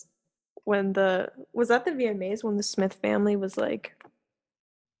performance was that the VMAs when the Smith family was like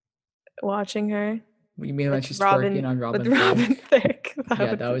watching her. You mean when she's twerking on Robin Thicke?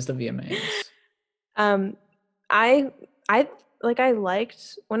 Yeah, that was the VMAs. I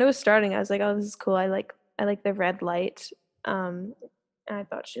liked when it was starting. I was like, oh, this is cool. I like the red light. And I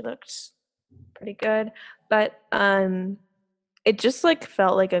thought she looked pretty good, but it just like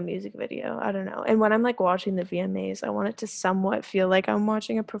felt like a music video. I don't know. And when I'm like watching the VMAs, I want it to somewhat feel like I'm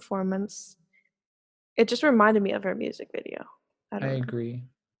watching a performance. It just reminded me of her music video. I agree.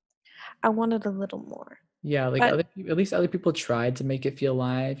 I wanted a little more. Yeah, like at least other people tried to make it feel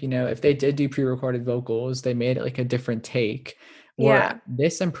live. If they did do pre-recorded vocals, they made it like a different take.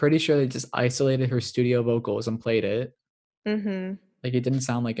 This, I'm pretty sure they just isolated her studio vocals and played it. Mm-hmm. Like, it didn't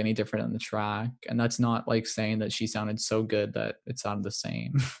sound like any different on the track, and that's not like saying that she sounded so good that it sounded the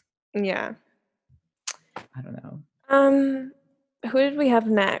same. Yeah. I don't know. Who did we have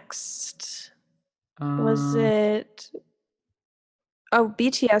next? Was it? Oh,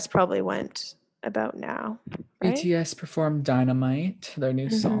 BTS probably went about now. Right? BTS performed Dynamite, their new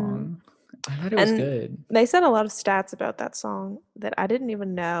song. I thought it was good. They said a lot of stats about that song that I didn't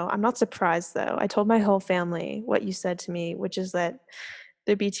even know. I'm not surprised though. I told my whole family what you said to me, which is that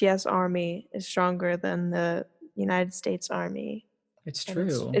the BTS army is stronger than the United States Army. It's And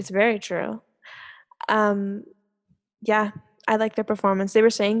true. It's very true. Yeah, I like their performance. They were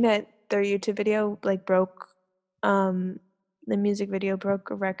saying that their YouTube video like broke the music video broke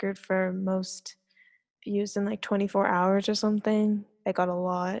a record for most views in like 24 hours or something. They got a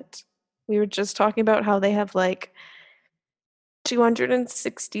lot. We were just talking about how they have like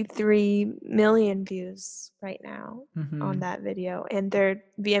 263 million views right now on that video, and their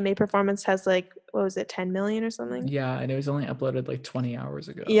VMA performance has like, what was it, 10 million or something? Yeah, and it was only uploaded like 20 hours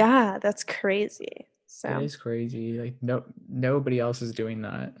ago. Yeah, that's crazy. It So, is crazy. Like nobody else is doing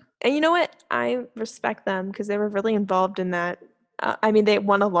that. and you know what? I respect them because they were really involved in that. I mean, they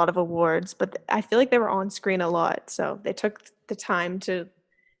won a lot of awards, but I feel like they were on screen a lot. So they took the time to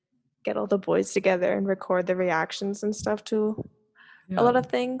get all the boys together and record the reactions and stuff to a lot Yeah. of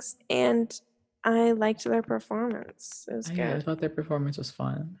things. And I liked their performance. It was I good. thought their performance was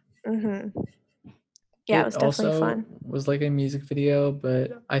fun. Yeah, it was definitely fun. Was like a music video,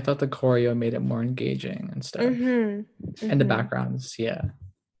 but I thought the choreo made it more engaging and stuff. And the backgrounds, yeah.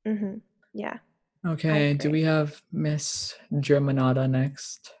 Yeah. Okay, do we have Miss Germanata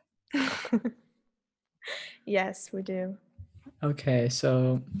next? Yes, we do. Okay,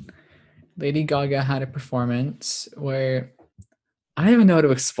 so Lady Gaga had a performance where I don't even know how to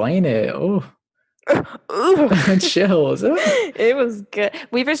explain it. Oh, chills. It was good.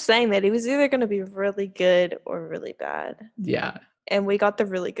 We were saying that it was either going to be really good or really bad. Yeah. And we got the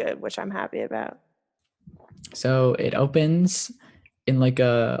really good, which I'm happy about. So it opens in like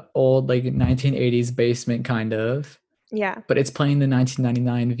a old like 1980s basement kind of. Yeah. But it's playing the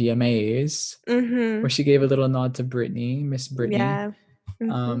 1999 VMAs where she gave a little nod to Britney, Miss Britney. Yeah.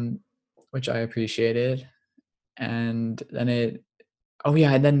 Which I appreciated. And then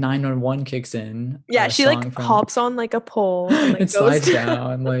and then 911 kicks in. Yeah, she like hops on like a pole and like it slides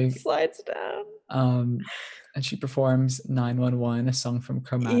down, like slides down. And she performs 911, a song from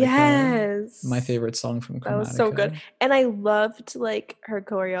Chromatica. Yes. My favorite song from Chromatica. That was so good. And I loved like her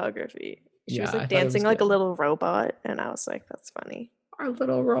choreography. She was like dancing like a little robot, and I was like, that's funny. Our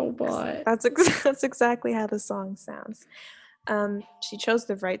little robot. That's exactly how the song sounds. She chose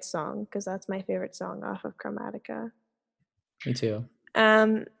the right song because that's my favorite song off of Chromatica. Me too.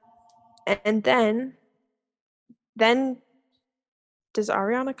 And then does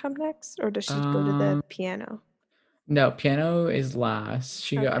Ariana come next, or does she go to the piano? No, piano is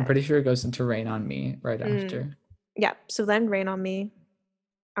last. I'm pretty sure it goes into Rain on Me right after. Yeah, so then Rain on Me,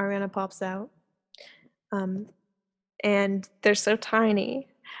 Ariana pops out. And they're so tiny,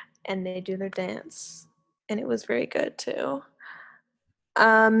 and they do their dance, and it was very good too.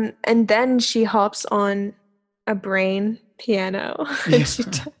 And then she hops on a brain piano and she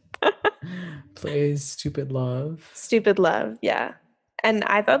plays Stupid Love. Stupid Love, yeah. And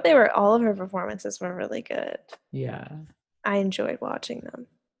I thought all of her performances were really good. Yeah. I enjoyed watching them.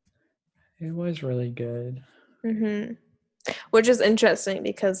 It was really good. Which is interesting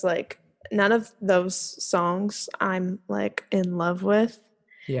because like none of those songs I'm like in love with.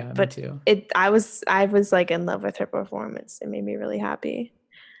 Yeah, but me too. I was like in love with her performance. It made me really happy.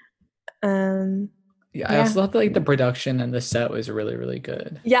 I also thought that, like the production and the set was really, really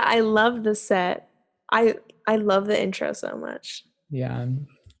good. Yeah, I love the set. I love the intro so much. Yeah,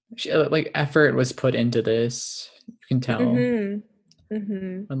 like effort was put into this. You can tell.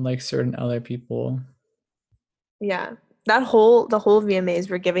 Unlike certain other people. Yeah, the whole VMAs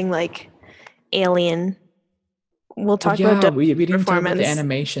were giving like alien. We'll talk about we didn't talk about the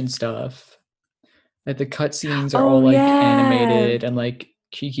animation stuff. Like the cutscenes are all like animated, and like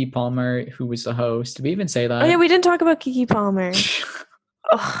Keke Palmer, who was the host. Did we even say that? Oh yeah, we didn't talk about Keke Palmer.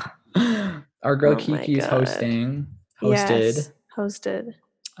 Our girl Kiki is hosted. Yes, hosted.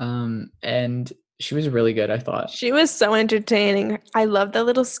 And she was really good, I thought. She was so entertaining. I love the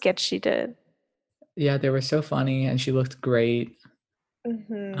little sketch she did. Yeah, they were so funny, and she looked great.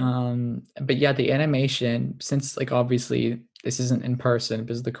 But yeah, the animation, since like obviously this isn't in person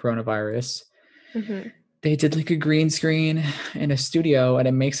because of the coronavirus, they did like a green screen in a studio, and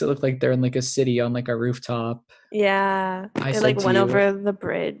it makes it look like they're in like a city on like a rooftop. Yeah, it like went over the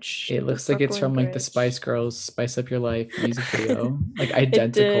bridge. It looks like it's from like the Spice Girls "Spice Up Your Life" music video, like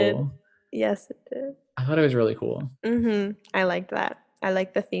identical. Yes, it did. I thought it was really cool. I liked that. I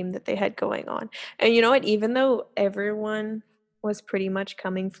liked the theme that they had going on. And you know what? Even though everyone was pretty much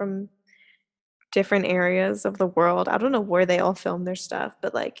coming from different areas of the world, I don't know where they all filmed their stuff,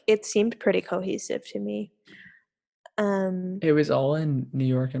 but like it seemed pretty cohesive to me. It was all in New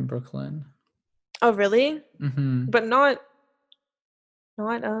York and Brooklyn. Oh, really? But not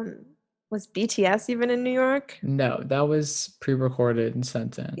was BTS even in New York? No, that was pre-recorded and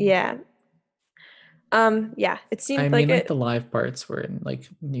sent in. Yeah. Yeah, it I seemed mean, like like it. the live parts were in like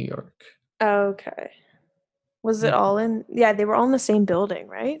New York. Okay. Was it Like, all in? Yeah, they were all in the same building,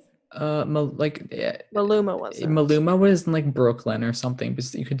 right? Maluma wasn't. Maluma was in like Brooklyn or something,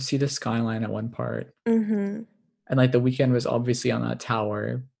 because you could see the skyline at one part, Mm-hmm. and like the weekend was obviously on that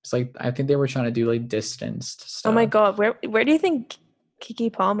tower. It's like I think they were trying to do like distanced Oh my stuff. God, where do you think Kiki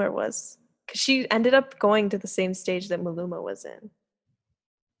Palmer was? Because she ended up going to the same stage that Maluma was in.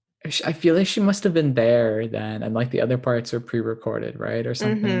 I feel like she must have been there then, and like the other parts are pre-recorded, right, or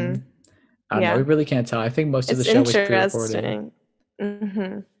something. Mm-hmm. I don't know. We Yeah, really can't tell. I think most of the it's show was pre-recorded. interesting.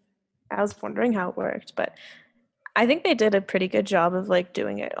 Mm-hmm. I was wondering how it worked, but I think they did a pretty good job of like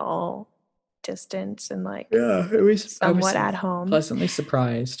doing it all distance and like Yeah, it was. I was somewhat at home. pleasantly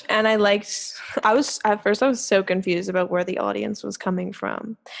surprised. And I was at first I was so confused about where the audience was coming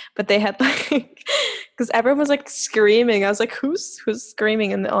from, but they had like because everyone was like screaming. I was like, who's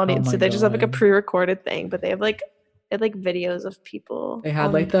screaming in the Oh audience? my Did they just have like a god! pre-recorded thing? But they have like videos of people They had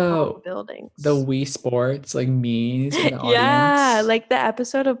on like all the the buildings. Wii Sports like me's in the Yeah, audience. like the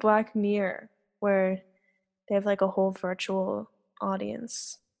episode of Black Mirror where they have like a whole virtual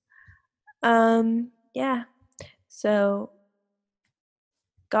audience. Yeah. So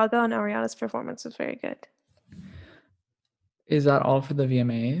Gaga and Ariana's performance was very good. Is that all for the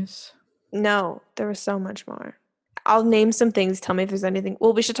VMAs? No, there was so much more. I'll name some things. Tell me if there's anything.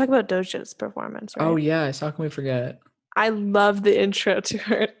 Well, we should talk about Doja's performance, right? Oh yes, how can we forget? I love the intro to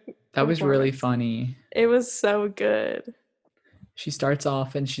her. That was really performance. funny. It was so good. She starts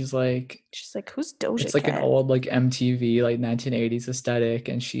off and she's like, "Who's Doja it's like an Cat?" old like MTV like 1980s aesthetic,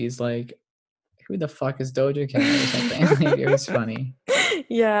 and she's like, who the fuck is Doja Cat or something? Like, it was funny.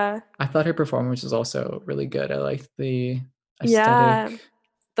 Yeah. I thought her performance was also really good. I liked the Yeah. aesthetic.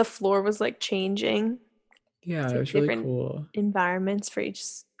 The floor was like changing. Yeah, It's it like was really different cool. environments for each.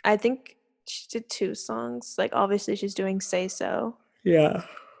 I think she did 2 songs. Like obviously she's doing Say So. Yeah.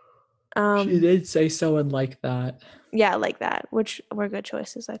 She Um did say so and like that. yeah, like that, which were good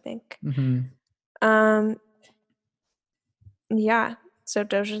choices, I think. Mm-hmm. Um Yeah, so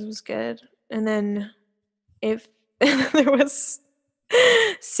Doja's was good. And then if there was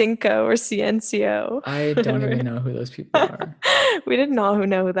Cinco or Ciencio. I don't even know who those people are. We didn't know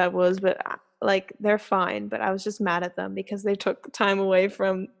who that was, but like they're fine. But I was just mad at them because they took time away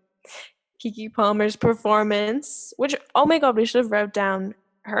from Kiki Palmer's performance. Which, oh my God, we should have wrote down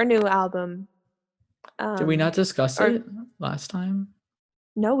her new album. Did we not discuss or- it last time?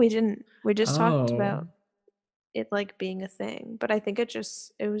 No, we didn't. We just talked Oh. about it like being a thing, but I think it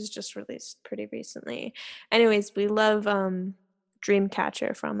was just released pretty recently. Anyways, we love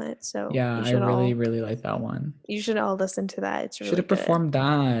Dreamcatcher from it, so Yeah, I really like that one. you should all listen to that. It's really Should have good. performed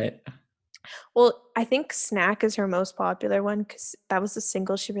that. Well, I think Snack is her most popular one because that was the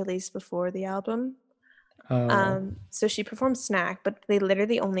single she released before the album. Oh. So she performed Snack, but they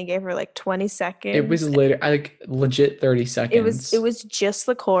literally only gave her like 20 seconds. It was like legit 30 seconds. It was just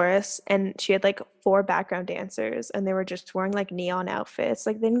the chorus, and she had like 4 background dancers, and they were just wearing like neon outfits.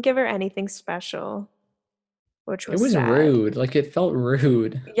 Like they didn't give her anything special, which was It was sad. rude. Like it felt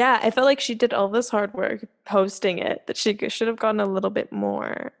rude. Yeah, I felt like she did all this hard work hosting it that she should have gotten a little bit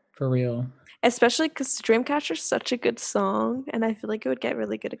more. For real. Especially because Dreamcatcher is such a good song, and I feel like it would get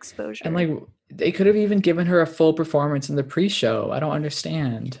really good exposure. And like they could have even given her a full performance in the pre-show. I don't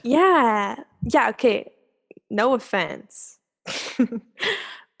understand. Yeah, okay. No offense,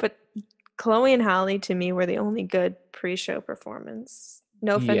 but Chloe and Halle to me were the only good pre-show performance.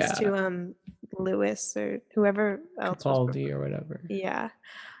 No offense to Lewis or whoever else Capaldi or whatever. Yeah,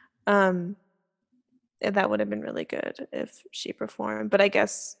 that would have been really good if she performed. But I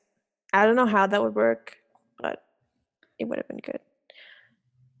guess I don't know how that would work, but it would have been good.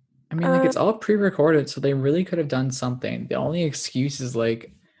 I mean, like it's all pre-recorded, so they really could have done something. The only excuse is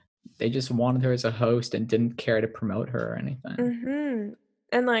like they just wanted her as a host and didn't care to promote her or anything. Mm-hmm.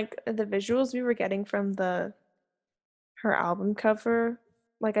 And like the visuals we were getting from her album cover,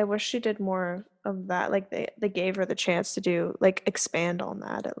 like I wish she did more of that. Like they gave her the chance to do like expand on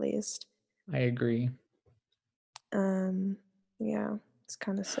that at least. I agree. Yeah, it's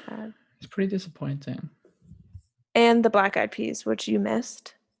kind of sad. It's pretty disappointing. And the Black Eyed Peas, which you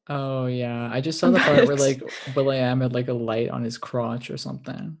missed. Oh yeah, I just saw the part where like Will.i.am had like a light on his crotch or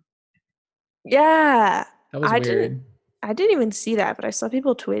something. Yeah, that was weird. I didn't even see that, but I saw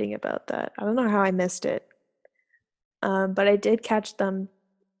people tweeting about that. I don't know how I missed it. But I did catch them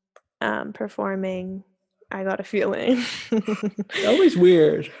performing I Got a Feeling. That was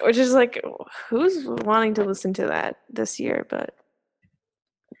weird. Which is like, who's wanting to listen to that this year? But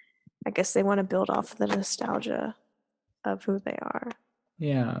I guess they want to build off the nostalgia of who they are.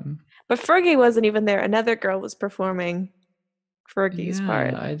 Yeah. But Fergie wasn't even there. Another girl was performing Fergie's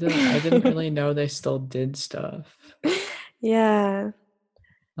part. I didn't really know they still did stuff. Yeah.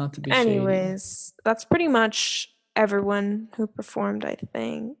 Not to be shady. Anyways, that's pretty much everyone who performed, I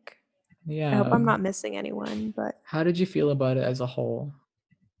think. Yeah. I hope I'm not missing anyone, but How did you feel about it as a whole?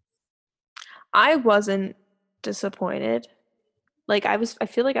 I wasn't disappointed. Like I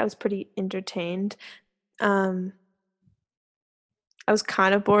feel like I was pretty entertained. I was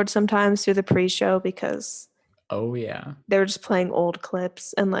kind of bored sometimes through the pre-show because Oh yeah. they were just playing old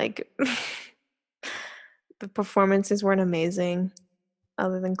clips and like the performances weren't amazing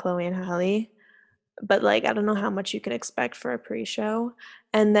other than Chloe and Halle. But like I don't know how much you can expect for a pre-show.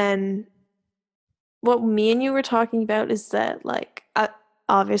 And then what me and you were talking about is that like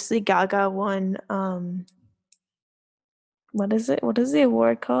obviously Gaga won what is it? What is the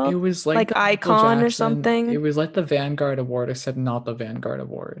award called? It was like the Michael Icon or Jackson- something. It was like the Vanguard Award, except not the Vanguard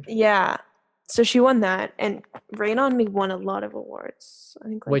Award. Yeah. So she won that, and Rain on Me won a lot of awards. I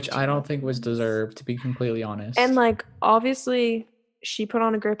think, like, Which I 2 don't think was ones. deserved, to be completely honest. And like obviously she put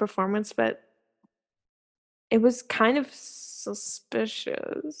on a great performance, but it was kind of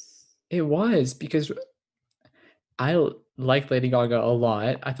suspicious. It was, because I like Lady Gaga a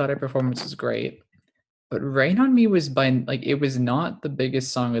lot. I thought her performance was great. But Rain on Me was it was not the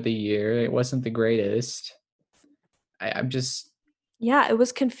biggest song of the year. It wasn't the greatest. I'm just Yeah, it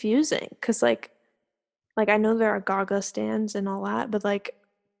was confusing because like I know there are Gaga stands and all that, but like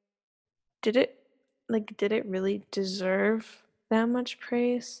did it really deserve that much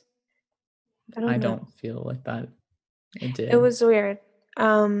praise? I I don't know. don't feel like that it did. It was weird.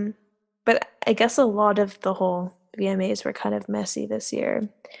 But I guess a lot of the whole VMAs were kind of messy this year,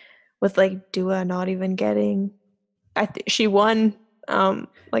 with like Dua not even getting. She won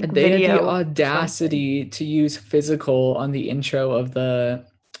like And they had video the or audacity to use physical on the intro of the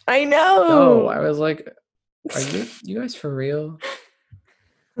something. I show. know. I was like, are you guys for real?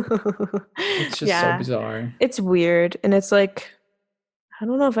 It's just so bizarre. It's weird, and it's like I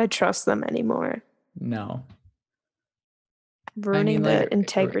don't know if I trust them anymore. No. Ruining the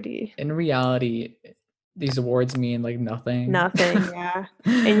integrity. In reality, these awards mean like nothing. Nothing, yeah.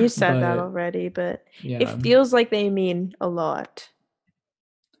 And you said that But, already, but yeah. it feels like they mean a lot.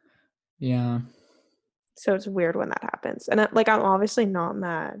 Yeah. So it's weird when that happens. And I'm obviously not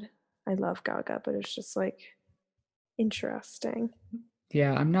mad. I love Gaga, but it's just like interesting.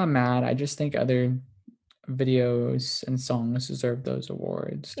 Yeah, I'm not mad. I just think other videos and songs deserve those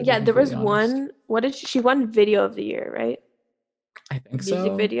awards. Yeah, there was completely honest. one. What did she won video of the year, right? I think Music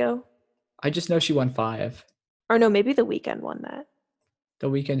so. video. I just know she won 5. Or no, maybe The Weeknd won that. The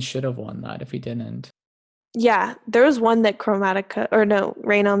Weeknd should have won that if he didn't. Yeah, there was one that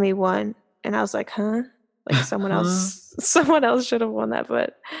Rain on Me won, and I was like, huh? Like someone else should have won that,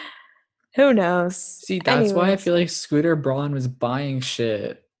 but who knows? See, that's why I feel like Scooter Braun was buying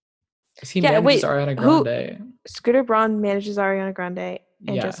shit. He manages Ariana Grande. Scooter Braun manages Ariana Grande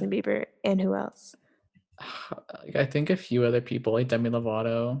and Yeah. Justin Bieber, and who else? I think a few other people, like Demi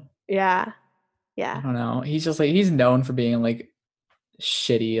Lovato. Yeah. I don't know. He's just like, he's known for being like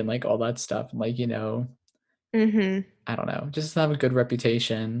shitty and like all that stuff. And like, I don't know, just have a good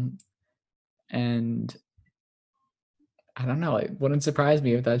reputation. And I don't know, it wouldn't surprise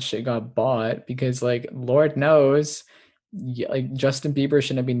me if that shit got bought, because like Lord knows, like Justin Bieber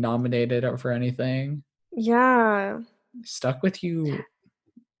shouldn't be nominated for anything. Yeah. Stuck With You.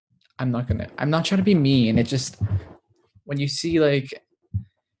 I'm not trying to be mean. It just, when you see like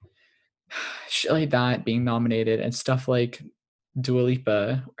shit like that being nominated and stuff like Dua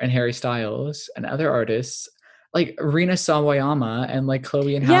Lipa and Harry Styles and other artists like Rina Sawayama and like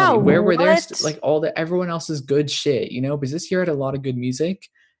Chloe and Halle, where were there like everyone else's good shit, because this year had a lot of good music.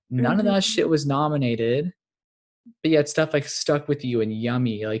 None of that shit was nominated, but yet stuff like Stuck With You and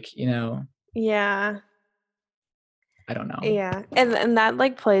Yummy, like, Yeah. I don't know. Yeah. And that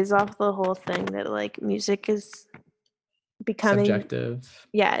like plays off the whole thing that like music is becoming subjective.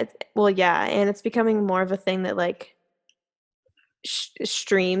 Yeah. And it's becoming more of a thing that like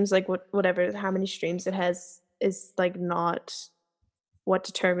streams, like whatever, how many streams it has is like not what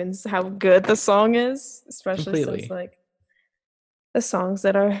determines how good the song is, especially since like the songs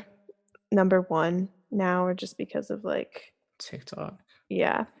that are number one now are just because of like TikTok.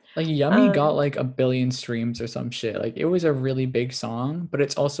 Yeah. Like Yummy got like 1 billion streams or some shit. Like it was a really big song, but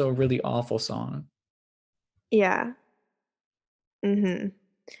it's also a really awful song. Yeah. And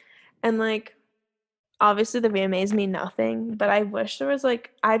like obviously the VMAs mean nothing, but I wish there was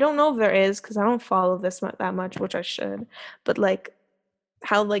like, I don't know if there is because I don't follow this that much, which I should, but like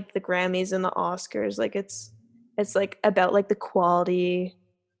how like the Grammys and the Oscars, like it's it's like about like the quality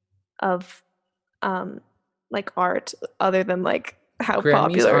of like art other than like how Grammys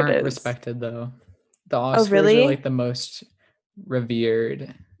popular it aren't is. respected though. The Oh, Oscars are really? like the most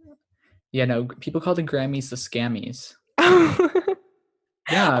revered. Yeah, no, people call the Grammys the scammies.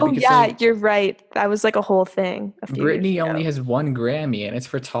 Yeah, Oh because yeah, like you're right. That was like a whole thing a few years Britney only ago. has one Grammy and it's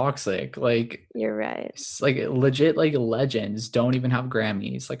for Toxic. Like You're right. like legit like legends don't even have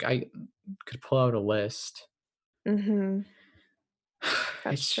Grammys. Like I could pull out a list. Mm-hmm.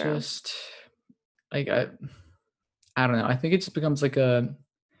 That's It's true. just like I don't know. I think it just becomes like a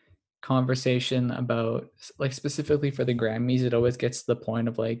conversation about like specifically for the Grammys. It always gets to the point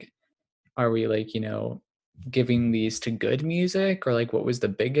of like, are we like, giving these to good music, or like what was the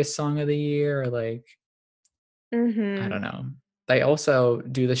biggest song of the year, or like I Mm-hmm. don't know. They also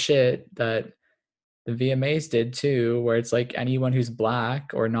do the shit that the VMAs did too, where it's like anyone who's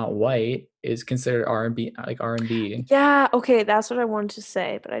black or not white is considered R&B, like R&B. Yeah, okay, that's what I wanted to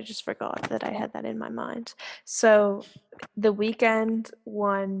say, but I just forgot that I had that in my mind. So, The Weeknd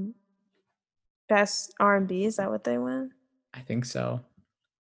won Best R&B, is that what they won? I think so.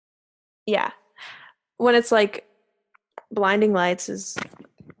 Yeah. When it's like Blinding Lights is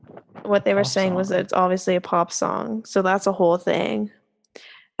what they were Pop saying was that song. it's obviously a pop song, so that's a whole thing.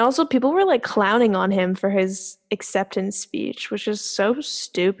 And also, people were like clowning on him for his acceptance speech, which is so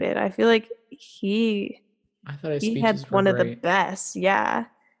stupid. I feel like I thought his he had speeches were one of the great. best. Yeah.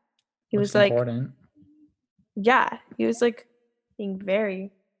 He Most was like, important. yeah, he was like being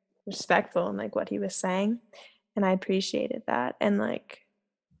very respectful in like what he was saying, and I appreciated that. And like,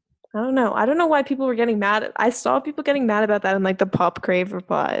 I don't know why people were getting mad. I saw people getting mad about that in like the pop crave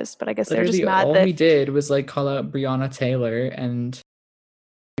replies, but I guess they're just Literally, mad all that he did was like call out Breonna Taylor, and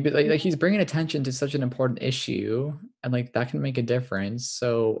like he's bringing attention to such an important issue, and like that can make a difference.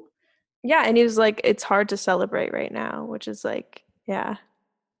 So yeah, and he was like, it's hard to celebrate right now, which is like, yeah.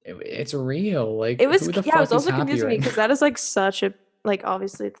 it's real. Like It was who the yeah, it was fuck is also happy confusing me right because now? that is like such a like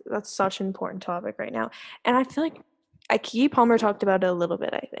obviously that's such an important topic right now. And I feel like Keke Palmer talked about it a little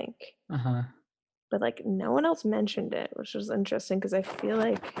bit, I think. Uh-huh. But like no one else mentioned it, which was interesting because I feel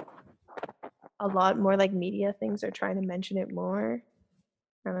like a lot more like media things are trying to mention it more.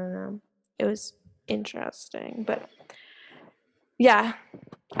 I don't know. It was interesting, but yeah,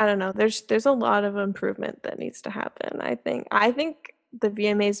 I don't know. There's a lot of improvement that needs to happen. I think the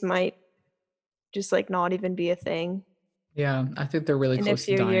VMAs might just like not even be a thing Yeah, I think they're really in a close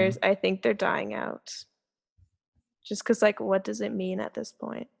to few years. dying. I think they're dying out. Just because like what does it mean at this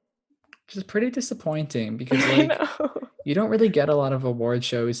point? Which is pretty disappointing because I like know. you don't really get a lot of award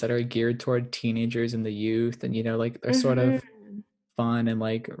shows that are geared toward teenagers and the youth, and like they're sort of Mhm. fun and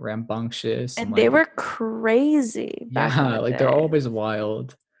like rambunctious and And they like were crazy back in yeah, the like they're day. always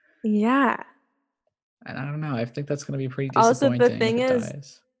wild. Yeah. And I don't know, I think that's gonna be pretty Also, the disappointing if thing it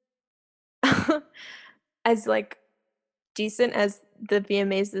is, dies. as like decent as the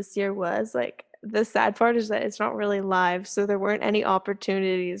VMAs this year was, like the sad part is that it's not really live, so there weren't any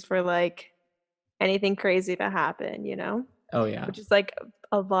opportunities for like anything crazy to happen, you know? Oh yeah. Which is like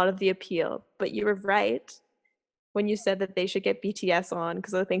a lot of the appeal. But you were right when you said that they should get BTS on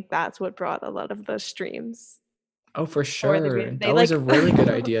because I think that's what brought a lot of the streams Oh, for for the sure. they That was like a really good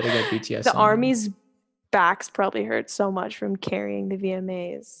idea to get BTS the on. army's backs probably hurt so much from carrying the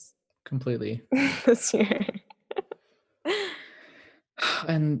VMAs Completely. this year.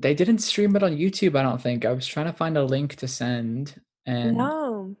 And they didn't stream it on YouTube, I don't think. I was trying to find a link to send, and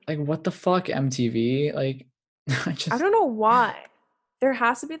No, like what the fuck, MTV? Like I I just don't know why. There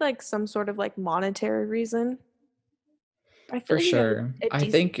has to be like some sort of like monetary reason. I feel for like you have sure. a I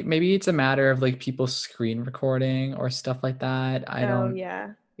decent. think maybe it's a matter of like people screen recording or stuff like that. I Oh don't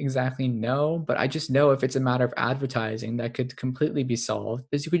yeah, exactly know, but I just know if it's a matter of advertising, that could completely be solved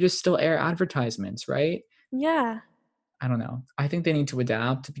because you could just still air advertisements, right? yeah, I don't know. I think they need to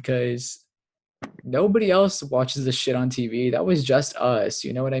adapt because nobody else watches this shit on TV. That was just us.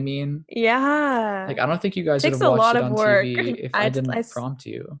 You know what I mean? yeah. Like, I don't think you guys would Takes have a watched lot it of on work. TV if I didn't prompt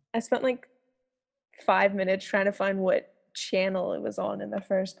you. I spent like 5 minutes trying to find what channel it was on in the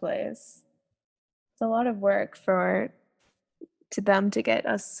first place. It's a lot of work for to them to get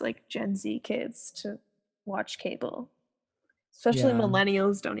us like Gen Z kids to watch cable. Especially Yeah,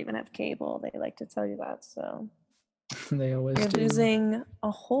 millennials don't even have cable. They like to tell you that. So they always you're do. losing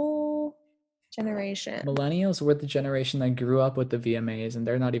a whole generation. Millennials were the generation that grew up with the VMAs, and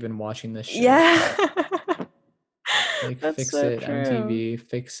they're not even watching this shit. Yeah. Like, That's fix so it, true. MTV,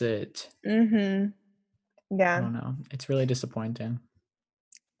 fix it. Mhm. I Yeah. don't know. It's really disappointing.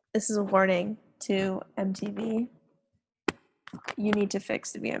 This is a warning to MTV. You need to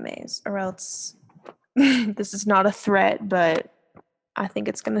fix the VMAs or else this is not a threat, but I think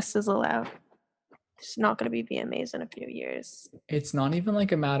it's gonna sizzle out. It's not gonna be VMAs in a few years. It's not even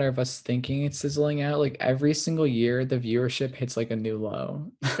like a matter of us thinking it's sizzling out. Like every single year, the viewership hits like a new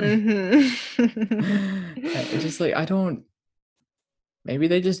low. It's just like I don't. Maybe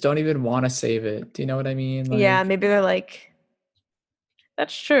they just don't even want to save it. Do you know what I mean? Like, Yeah, maybe they're like,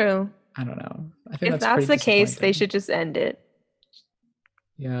 that's true. I don't know. I think If that's that's pretty the case, they disappointing. should just end it.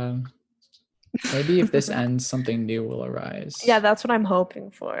 Yeah. Maybe if this ends, something new will arise. Yeah, that's what I'm hoping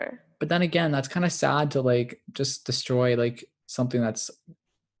for. But then again, that's kind of sad to like just destroy like something that's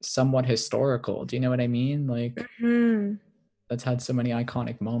somewhat historical. Do you know what I mean? Like that's had so many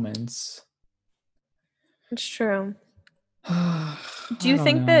iconic moments. It's true. I Do you don't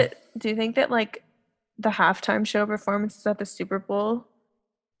think know. that like the halftime show performances at the Super Bowl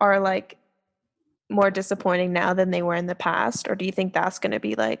are like more disappointing now than they were in the past, or do you think that's going to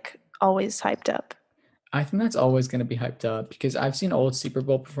be like always hyped up? I think that's always going to be hyped up because I've seen old Super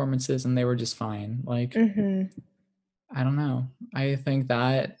Bowl performances and they were just fine. Like, I don't know. I think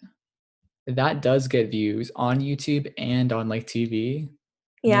that does get views on YouTube and on like TV,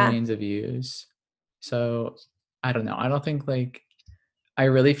 Yeah. millions of views. So I don't know. I don't think like I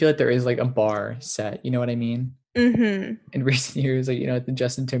really feel like there is like a bar set. You know what I mean? In recent years, like the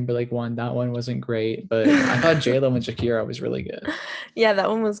Justin Timberlake one, that one wasn't great, but I thought J-Lo and Shakira was really good. Yeah, that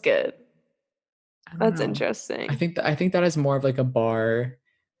one was good. I don't That's know. interesting. I think that is more of like a bar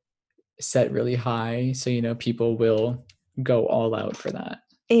set really high, so people will go all out for that.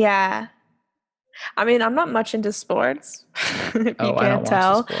 Yeah. I mean, I'm not much into sports, if you I don't can't watch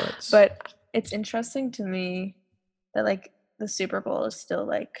tell, the sports. but it's interesting to me that like the Super Bowl is still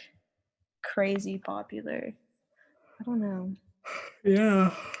like crazy popular. I don't know.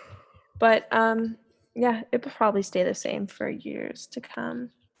 Yeah. But yeah, it will probably stay the same for years to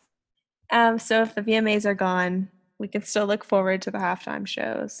come. So if the VMAs are gone, we can still look forward to the halftime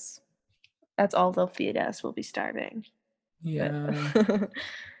shows. That's all they'll feed us. We'll be starving. Yeah.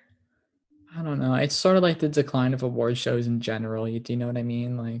 I don't know. It's sort of like the decline of award shows in general. Do you know what I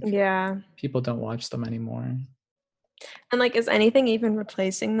mean? Like, yeah. people don't watch them anymore. And like, is anything even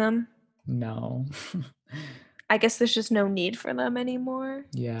replacing them? No. I guess there's just no need for them anymore.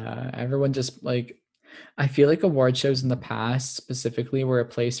 Yeah. Everyone just like, I feel like award shows in the past specifically were a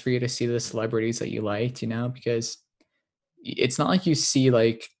place for you to see the celebrities that you liked, because it's not like you see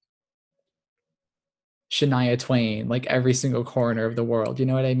like Shania Twain like every single corner of the world. You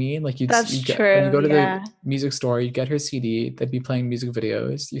know what I mean? Like That's you get true. when you go to yeah. the music store, you get her CD, they'd be playing music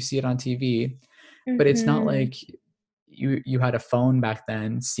videos, you see it on TV. But it's not like you had a phone back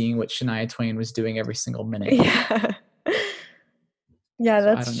then seeing what Shania Twain was doing every single minute. Yeah. Yeah,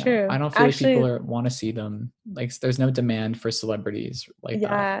 So I that's don't know. true. I don't feel Actually, like people want to see them. Like there's no demand for celebrities like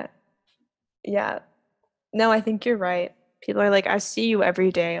that. Yeah. No, I think you're right. People are like, I see you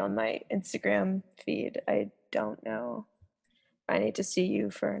every day on my Instagram feed. I don't know. I need to see you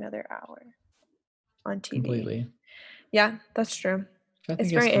for another hour on TV. Completely. Yeah, that's true. I think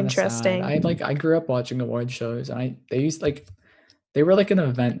It's very kinda interesting. sad. I grew up watching award shows and they were like an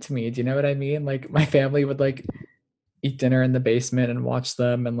event to me. Do you know what I mean? Like my family would like eat dinner in the basement and watch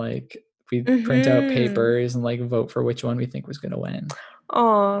them, and like we'd print out papers and like vote for which one we think was gonna win.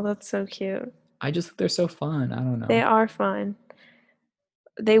 Oh, that's so cute. I just think they're so fun. I don't know. They are fun.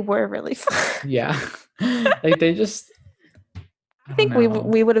 They were really fun. Yeah. Like they just I think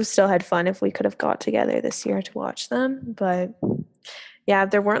we would have still had fun if we could have got together this year to watch them, but yeah,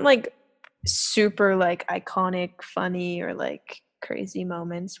 there weren't like super like iconic, funny, or like crazy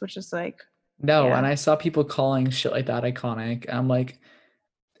moments, which is like No, yeah. and I saw people calling shit like that iconic. And I'm like,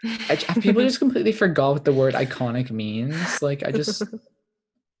 people just completely forgot what the word iconic means. Like it's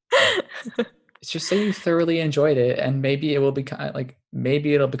just say you thoroughly enjoyed it, and maybe it will become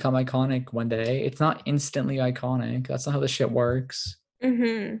maybe it'll become iconic one day. It's not instantly iconic. That's not how this shit works. I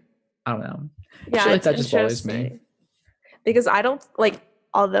don't know. Yeah, shit like that just bothers me. Because I don't like,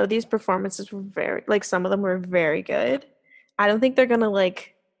 although these performances were very like some of them were very good, I don't think they're gonna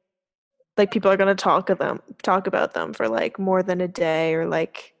like people are gonna talk about them for like more than a day, or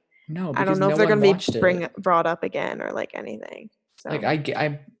like No, I don't know if they're gonna be brought up again or like anything. So. Like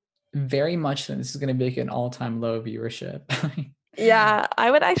I very much think this is gonna be like an all-time low viewership. Yeah,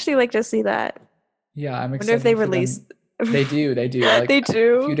 I would actually like to see that. Yeah, I'm excited. I wonder if they release. They do. Like, they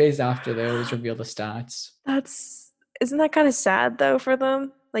do. A few days after, they always reveal the stats. Isn't that kind of sad though for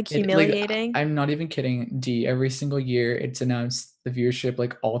them? Like humiliating. I'm not even kidding, Dee. Every single year, it's announced the viewership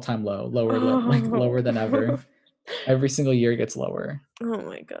like all-time low, lower than ever. Every single year it gets lower. Oh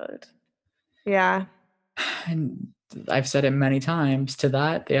my god. Yeah. And I've said it many times, to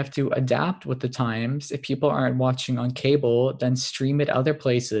that they have to adapt with the times. If people aren't watching on cable, then stream it other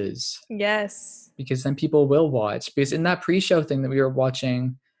places, Yes. because then people will watch. Because in that pre-show thing that we were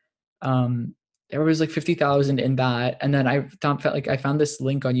watching, there was like 50,000 in that, and then I found this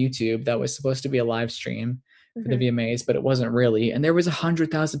link on YouTube that was supposed to be a live stream for the VMAs, but it wasn't really, and there was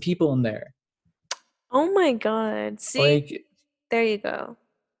 100,000 people in there. Oh my God. See, Like, there you go.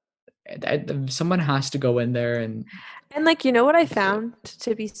 someone has to go in there and like, you know what I found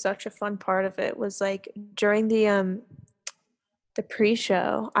to be such a fun part of it was like during the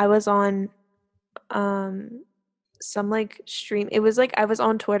pre-show, I was on some like stream. It was like I was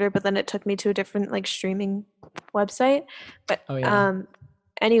on Twitter, but then it took me to a different like streaming website. But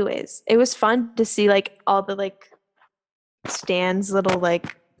anyways, it was fun to see like all the like Stan's little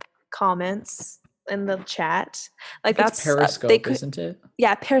like comments in the chat. Like that's Periscope, isn't it?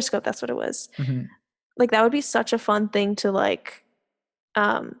 Yeah, Periscope, that's what it was. Like that would be such a fun thing to like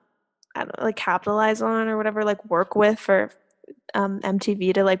I don't know, like capitalize on or whatever, like work with for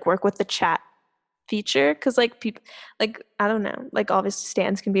MTV to like work with the chat feature, because like people, like I don't know, like obviously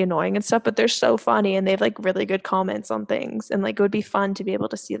stands can be annoying and stuff, but they're so funny and they have like really good comments on things, and like it would be fun to be able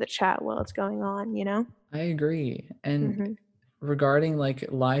to see the chat while it's going on, you know? I agree. And regarding like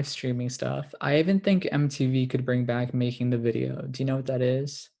live streaming stuff, I even think MTV could bring back making the video. Do you know what that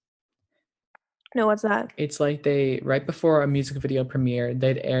is? No, what's that? It's like they, right before a music video premiere,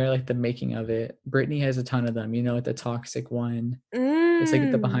 they'd air like the making of it. Britney has a ton of them, you know, with the Toxic one. It's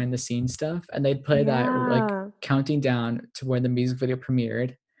like the behind the scenes stuff, and they'd play that like counting down to when the music video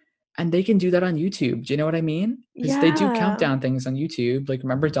premiered, and they can do that on YouTube. Do you know what I mean? Because they do countdown things on YouTube. Like,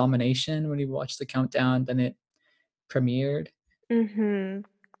 remember Domination, when we watched the countdown, then it premiered?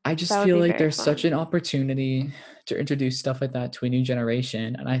 I just feel like there's such an opportunity to introduce stuff like that to a new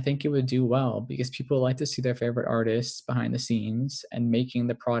generation, and I think it would do well because people like to see their favorite artists behind the scenes and making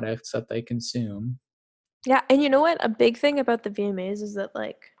the products that they consume. Yeah, and you know what? A big thing about the VMAs is that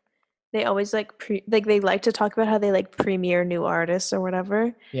like they always like they like to talk about how they like premiere new artists or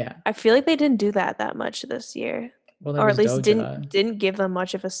whatever. Yeah. I feel like they didn't do that much this year. Well, or at least Doja. didn't give them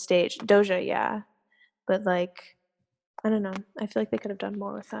much of a stage. Doja, yeah. But like I don't know. I feel like they could have done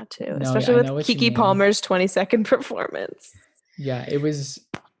more with that too, especially with Keke Palmer's 20-second performance. Yeah, it was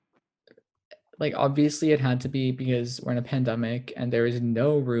like, obviously it had to be because we're in a pandemic and there is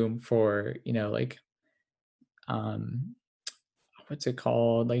no room for, you know, like what's it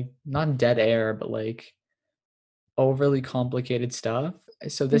called? Like, not dead air, but like overly complicated stuff.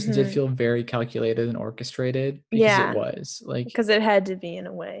 So this did feel very calculated and orchestrated because it was like, because it had to be in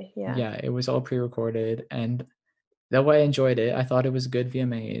a way. Yeah, it was all pre-recorded, and that way I enjoyed it. I thought it was good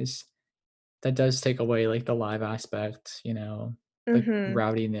VMAs. That does take away like the live aspect, you know, the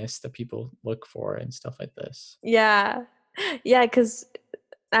rowdiness that people look for and stuff like this. Yeah, because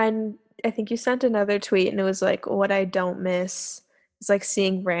I think you sent another tweet and it was like, what I don't miss is like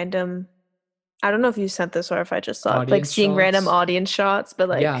seeing random, I don't know if you sent this or if I just saw it, like seeing random audience shots, but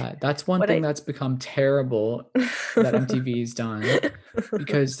like, yeah, that's one thing that's become terrible that MTV's done,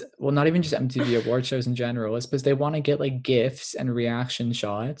 because, well, not even just MTV, award shows in general, is because they want to get like GIFs and reaction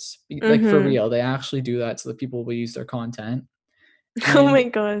shots. Like, for real, they actually do that so that people will use their content. And oh my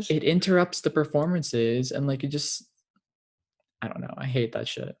gosh. It interrupts the performances, and like, it just, I don't know. I hate that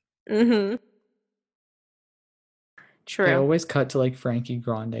shit. True. They always cut to like Frankie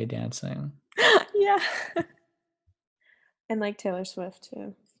Grande dancing. Yeah. And like Taylor Swift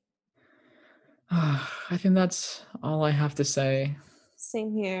too. I think that's all I have to say.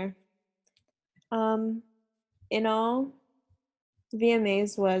 Same here. In all,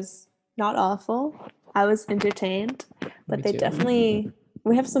 VMAs was not awful. I was entertained, but they definitely,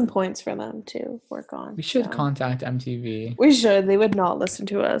 we have some points for them to work on. We should contact MTV. We should. They would not listen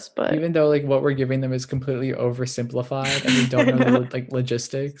to us, but even though like what we're giving them is completely oversimplified and we don't know the like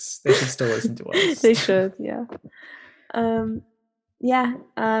logistics, they should still listen to us. They should, yeah.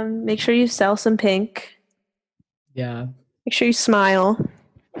 Make sure you sell some pink. Yeah. Make sure you smile.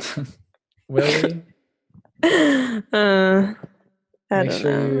 Will we? Make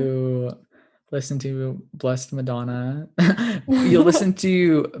sure you listen to Blessed Madonna. You'll listen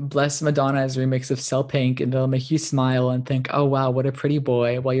to Blessed Madonna's remix of Selpink, and it'll make you smile and think, oh wow, what a pretty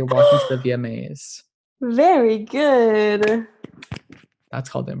boy, while you're walking to the VMAs. Very good. That's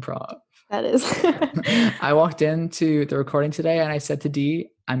called improv. That is. I walked into the recording today and I said to Dee,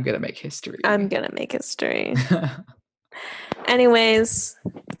 I'm gonna make history. Anyways,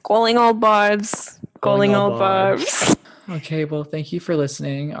 calling all barbs. Okay, well, thank you for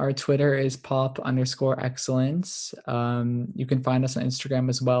listening. Our Twitter is pop_excellence. You can find us on Instagram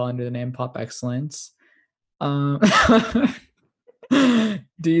as well under the name Pop Excellence.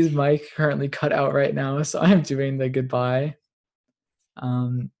 Dee's mic currently cut out right now, so I'm doing the goodbye.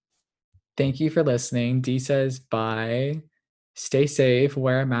 Thank you for listening. Dee says bye. Stay safe,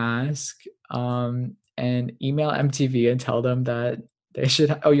 wear a mask, and email MTV and tell them that they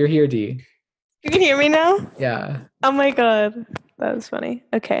should. Oh, you're here, Dee. You can hear me now? Yeah. Oh my god. That was funny.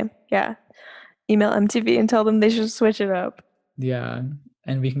 Okay. Yeah. Email MTV and tell them they should switch it up. Yeah.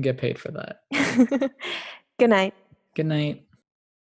 And we can get paid for that. Good night. Good night.